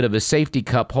found the lid of a safety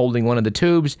cup holding one of the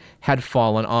tubes had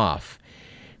fallen off.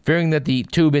 Fearing that the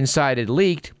tube inside had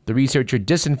leaked, the researcher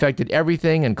disinfected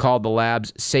everything and called the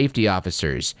lab's safety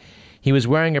officers. He was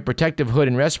wearing a protective hood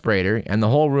and respirator, and the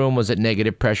whole room was at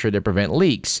negative pressure to prevent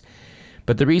leaks.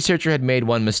 But the researcher had made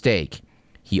one mistake.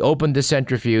 He opened the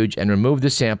centrifuge and removed the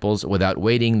samples without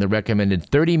waiting the recommended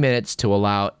 30 minutes to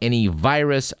allow any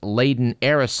virus-laden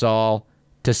aerosol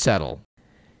to settle.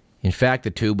 In fact, the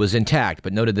tube was intact,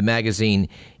 but noted the magazine,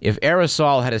 if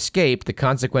aerosol had escaped, the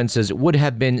consequences would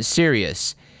have been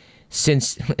serious,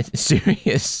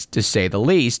 serious to say the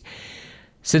least,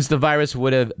 since the virus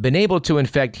would have been able to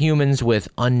infect humans with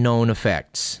unknown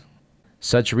effects.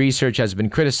 Such research has been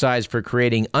criticized for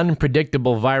creating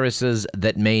unpredictable viruses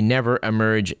that may never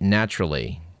emerge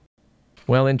naturally.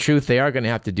 Well, in truth, they are going to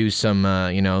have to do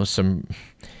some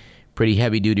pretty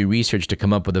heavy-duty research to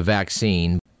come up with a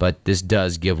vaccine, but this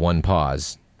does give one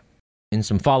pause. In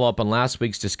some follow-up on last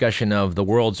week's discussion of the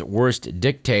world's worst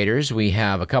dictators, we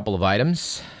have a couple of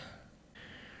items.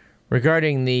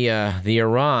 Regarding the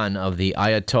Iran of the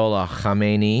Ayatollah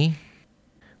Khamenei,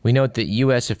 we note that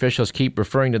U.S. officials keep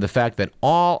referring to the fact that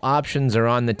all options are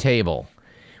on the table,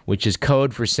 which is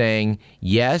code for saying,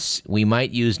 yes, we might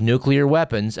use nuclear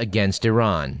weapons against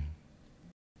Iran.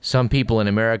 Some people in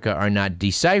America are not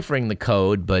deciphering the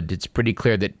code, but it's pretty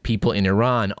clear that people in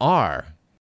Iran are.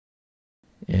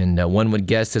 And one would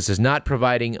guess this is not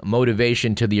providing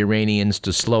motivation to the Iranians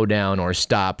to slow down or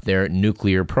stop their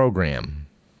nuclear program.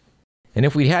 And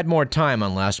if we'd had more time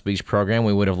on last week's program,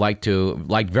 we would have liked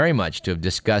very much to have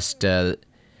discussed the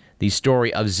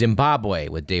story of Zimbabwe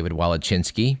with David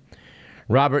Walachinsky.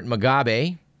 Robert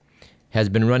Mugabe has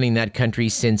been running that country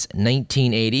since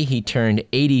 1980. He turned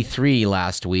 83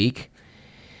 last week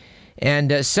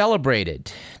and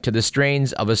celebrated to the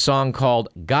strains of a song called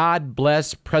God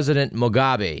Bless President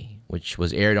Mugabe, which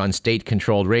was aired on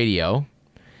state-controlled radio.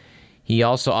 He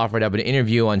also offered up an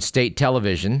interview on state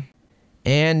television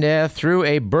and threw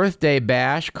a birthday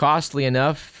bash costly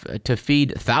enough to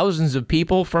feed thousands of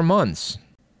people for months.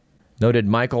 Noted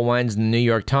Michael Wines in the New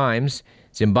York Times,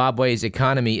 Zimbabwe's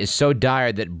economy is so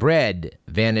dire that bread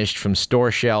vanished from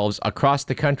store shelves across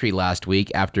the country last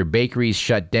week after bakeries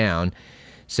shut down,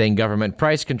 saying government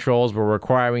price controls were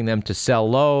requiring them to sell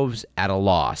loaves at a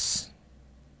loss.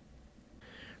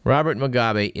 Robert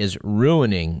Mugabe is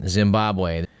ruining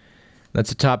Zimbabwe.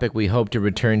 That's a topic we hope to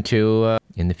return to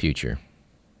in the future.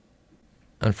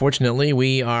 Unfortunately,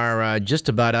 we are just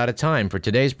about out of time for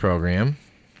today's program.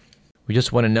 We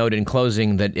just want to note in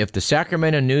closing that if the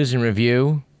Sacramento News and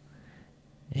Review,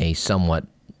 a somewhat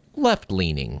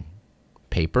left-leaning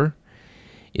paper,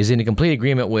 is in complete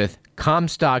agreement with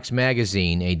Comstocks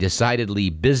Magazine, a decidedly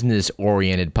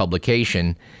business-oriented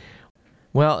publication.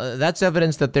 Well, that's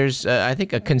evidence that there's, I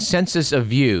think, a consensus of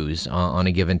views on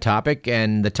a given topic,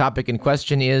 and the topic in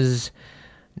question is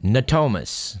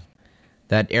Natomas,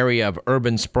 that area of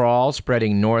urban sprawl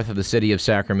spreading north of the city of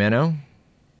Sacramento,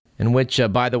 in which,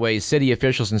 by the way, city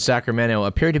officials in Sacramento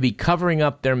appear to be covering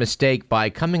up their mistake by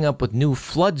coming up with new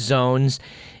flood zones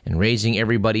and raising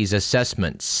everybody's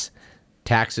assessments,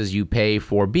 taxes you pay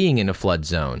for being in a flood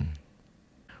zone.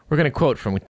 We're going to quote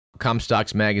from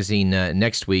Comstocks Magazine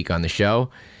next week on the show,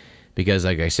 because,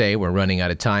 like I say, we're running out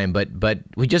of time, but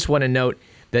we just want to note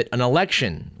that an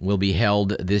election will be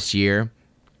held this year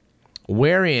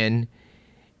wherein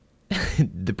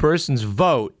the person's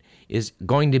vote is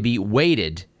going to be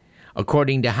weighted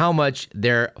according to how much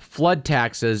their flood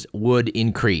taxes would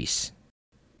increase.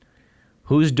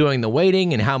 Who's doing the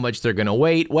weighting and how much they're going to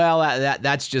weight? Well,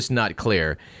 that's just not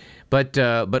clear. But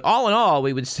all in all,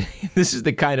 we would say this is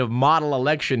the kind of model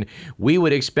election we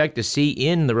would expect to see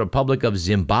in the Republic of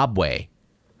Zimbabwe.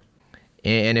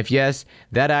 And if yes,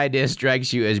 that idea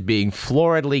strikes you as being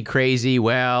floridly crazy,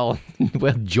 well,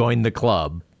 join the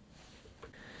club.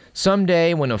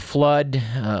 Someday, when a flood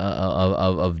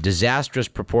of disastrous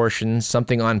proportions,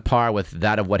 something on par with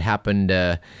that of what happened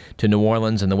to New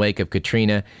Orleans in the wake of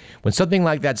Katrina, when something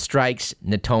like that strikes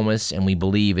Natomas, and we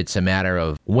believe it's a matter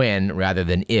of when rather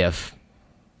than if,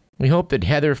 we hope that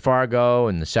Heather Fargo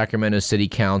and the Sacramento City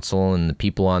Council and the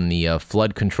people on the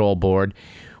Flood Control Board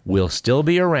will still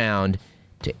be around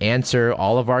to answer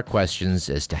all of our questions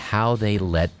as to how they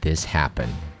let this happen.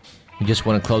 We just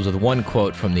want to close with one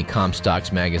quote from the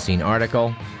Comstocks Magazine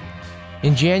article.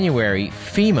 In January,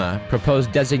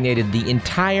 FEMA designated the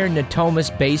entire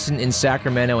Natomas Basin in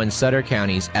Sacramento and Sutter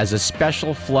counties as a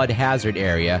special flood hazard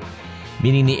area,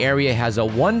 meaning the area has a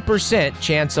 1%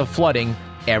 chance of flooding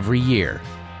every year.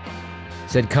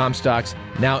 Said Comstocks,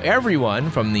 now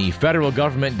everyone, from the federal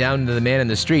government down to the man in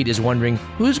the street, is wondering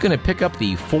who's going to pick up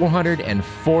the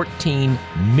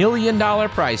 $414 million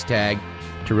price tag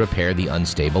to repair the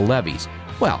unstable levees?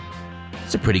 Well,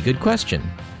 it's a pretty good question.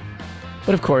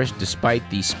 But of course, despite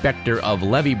the specter of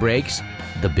levee breaks,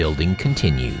 the building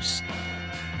continues.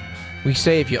 We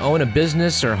say if you own a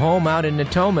business or home out in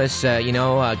Natomas,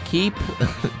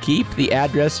 keep the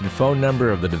address and phone number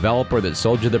of the developer that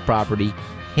sold you the property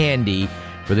handy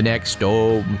for the next,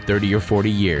 30 or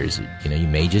 40 years. You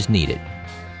may just need it.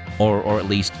 Or at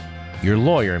least your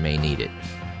lawyer may need it.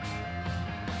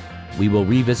 We will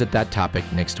revisit that topic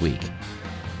next week.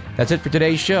 That's it for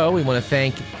today's show. We want to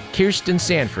thank Kirsten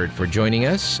Sanford for joining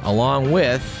us, along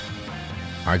with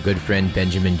our good friend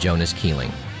Benjamin Jonas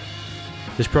Keeling.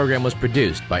 This program was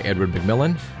produced by Edward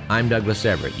McMillan. I'm Douglas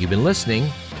Everett. You've been listening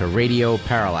to Radio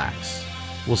Parallax.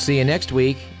 We'll see you next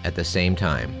week at the same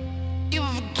time.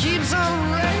 Keeps on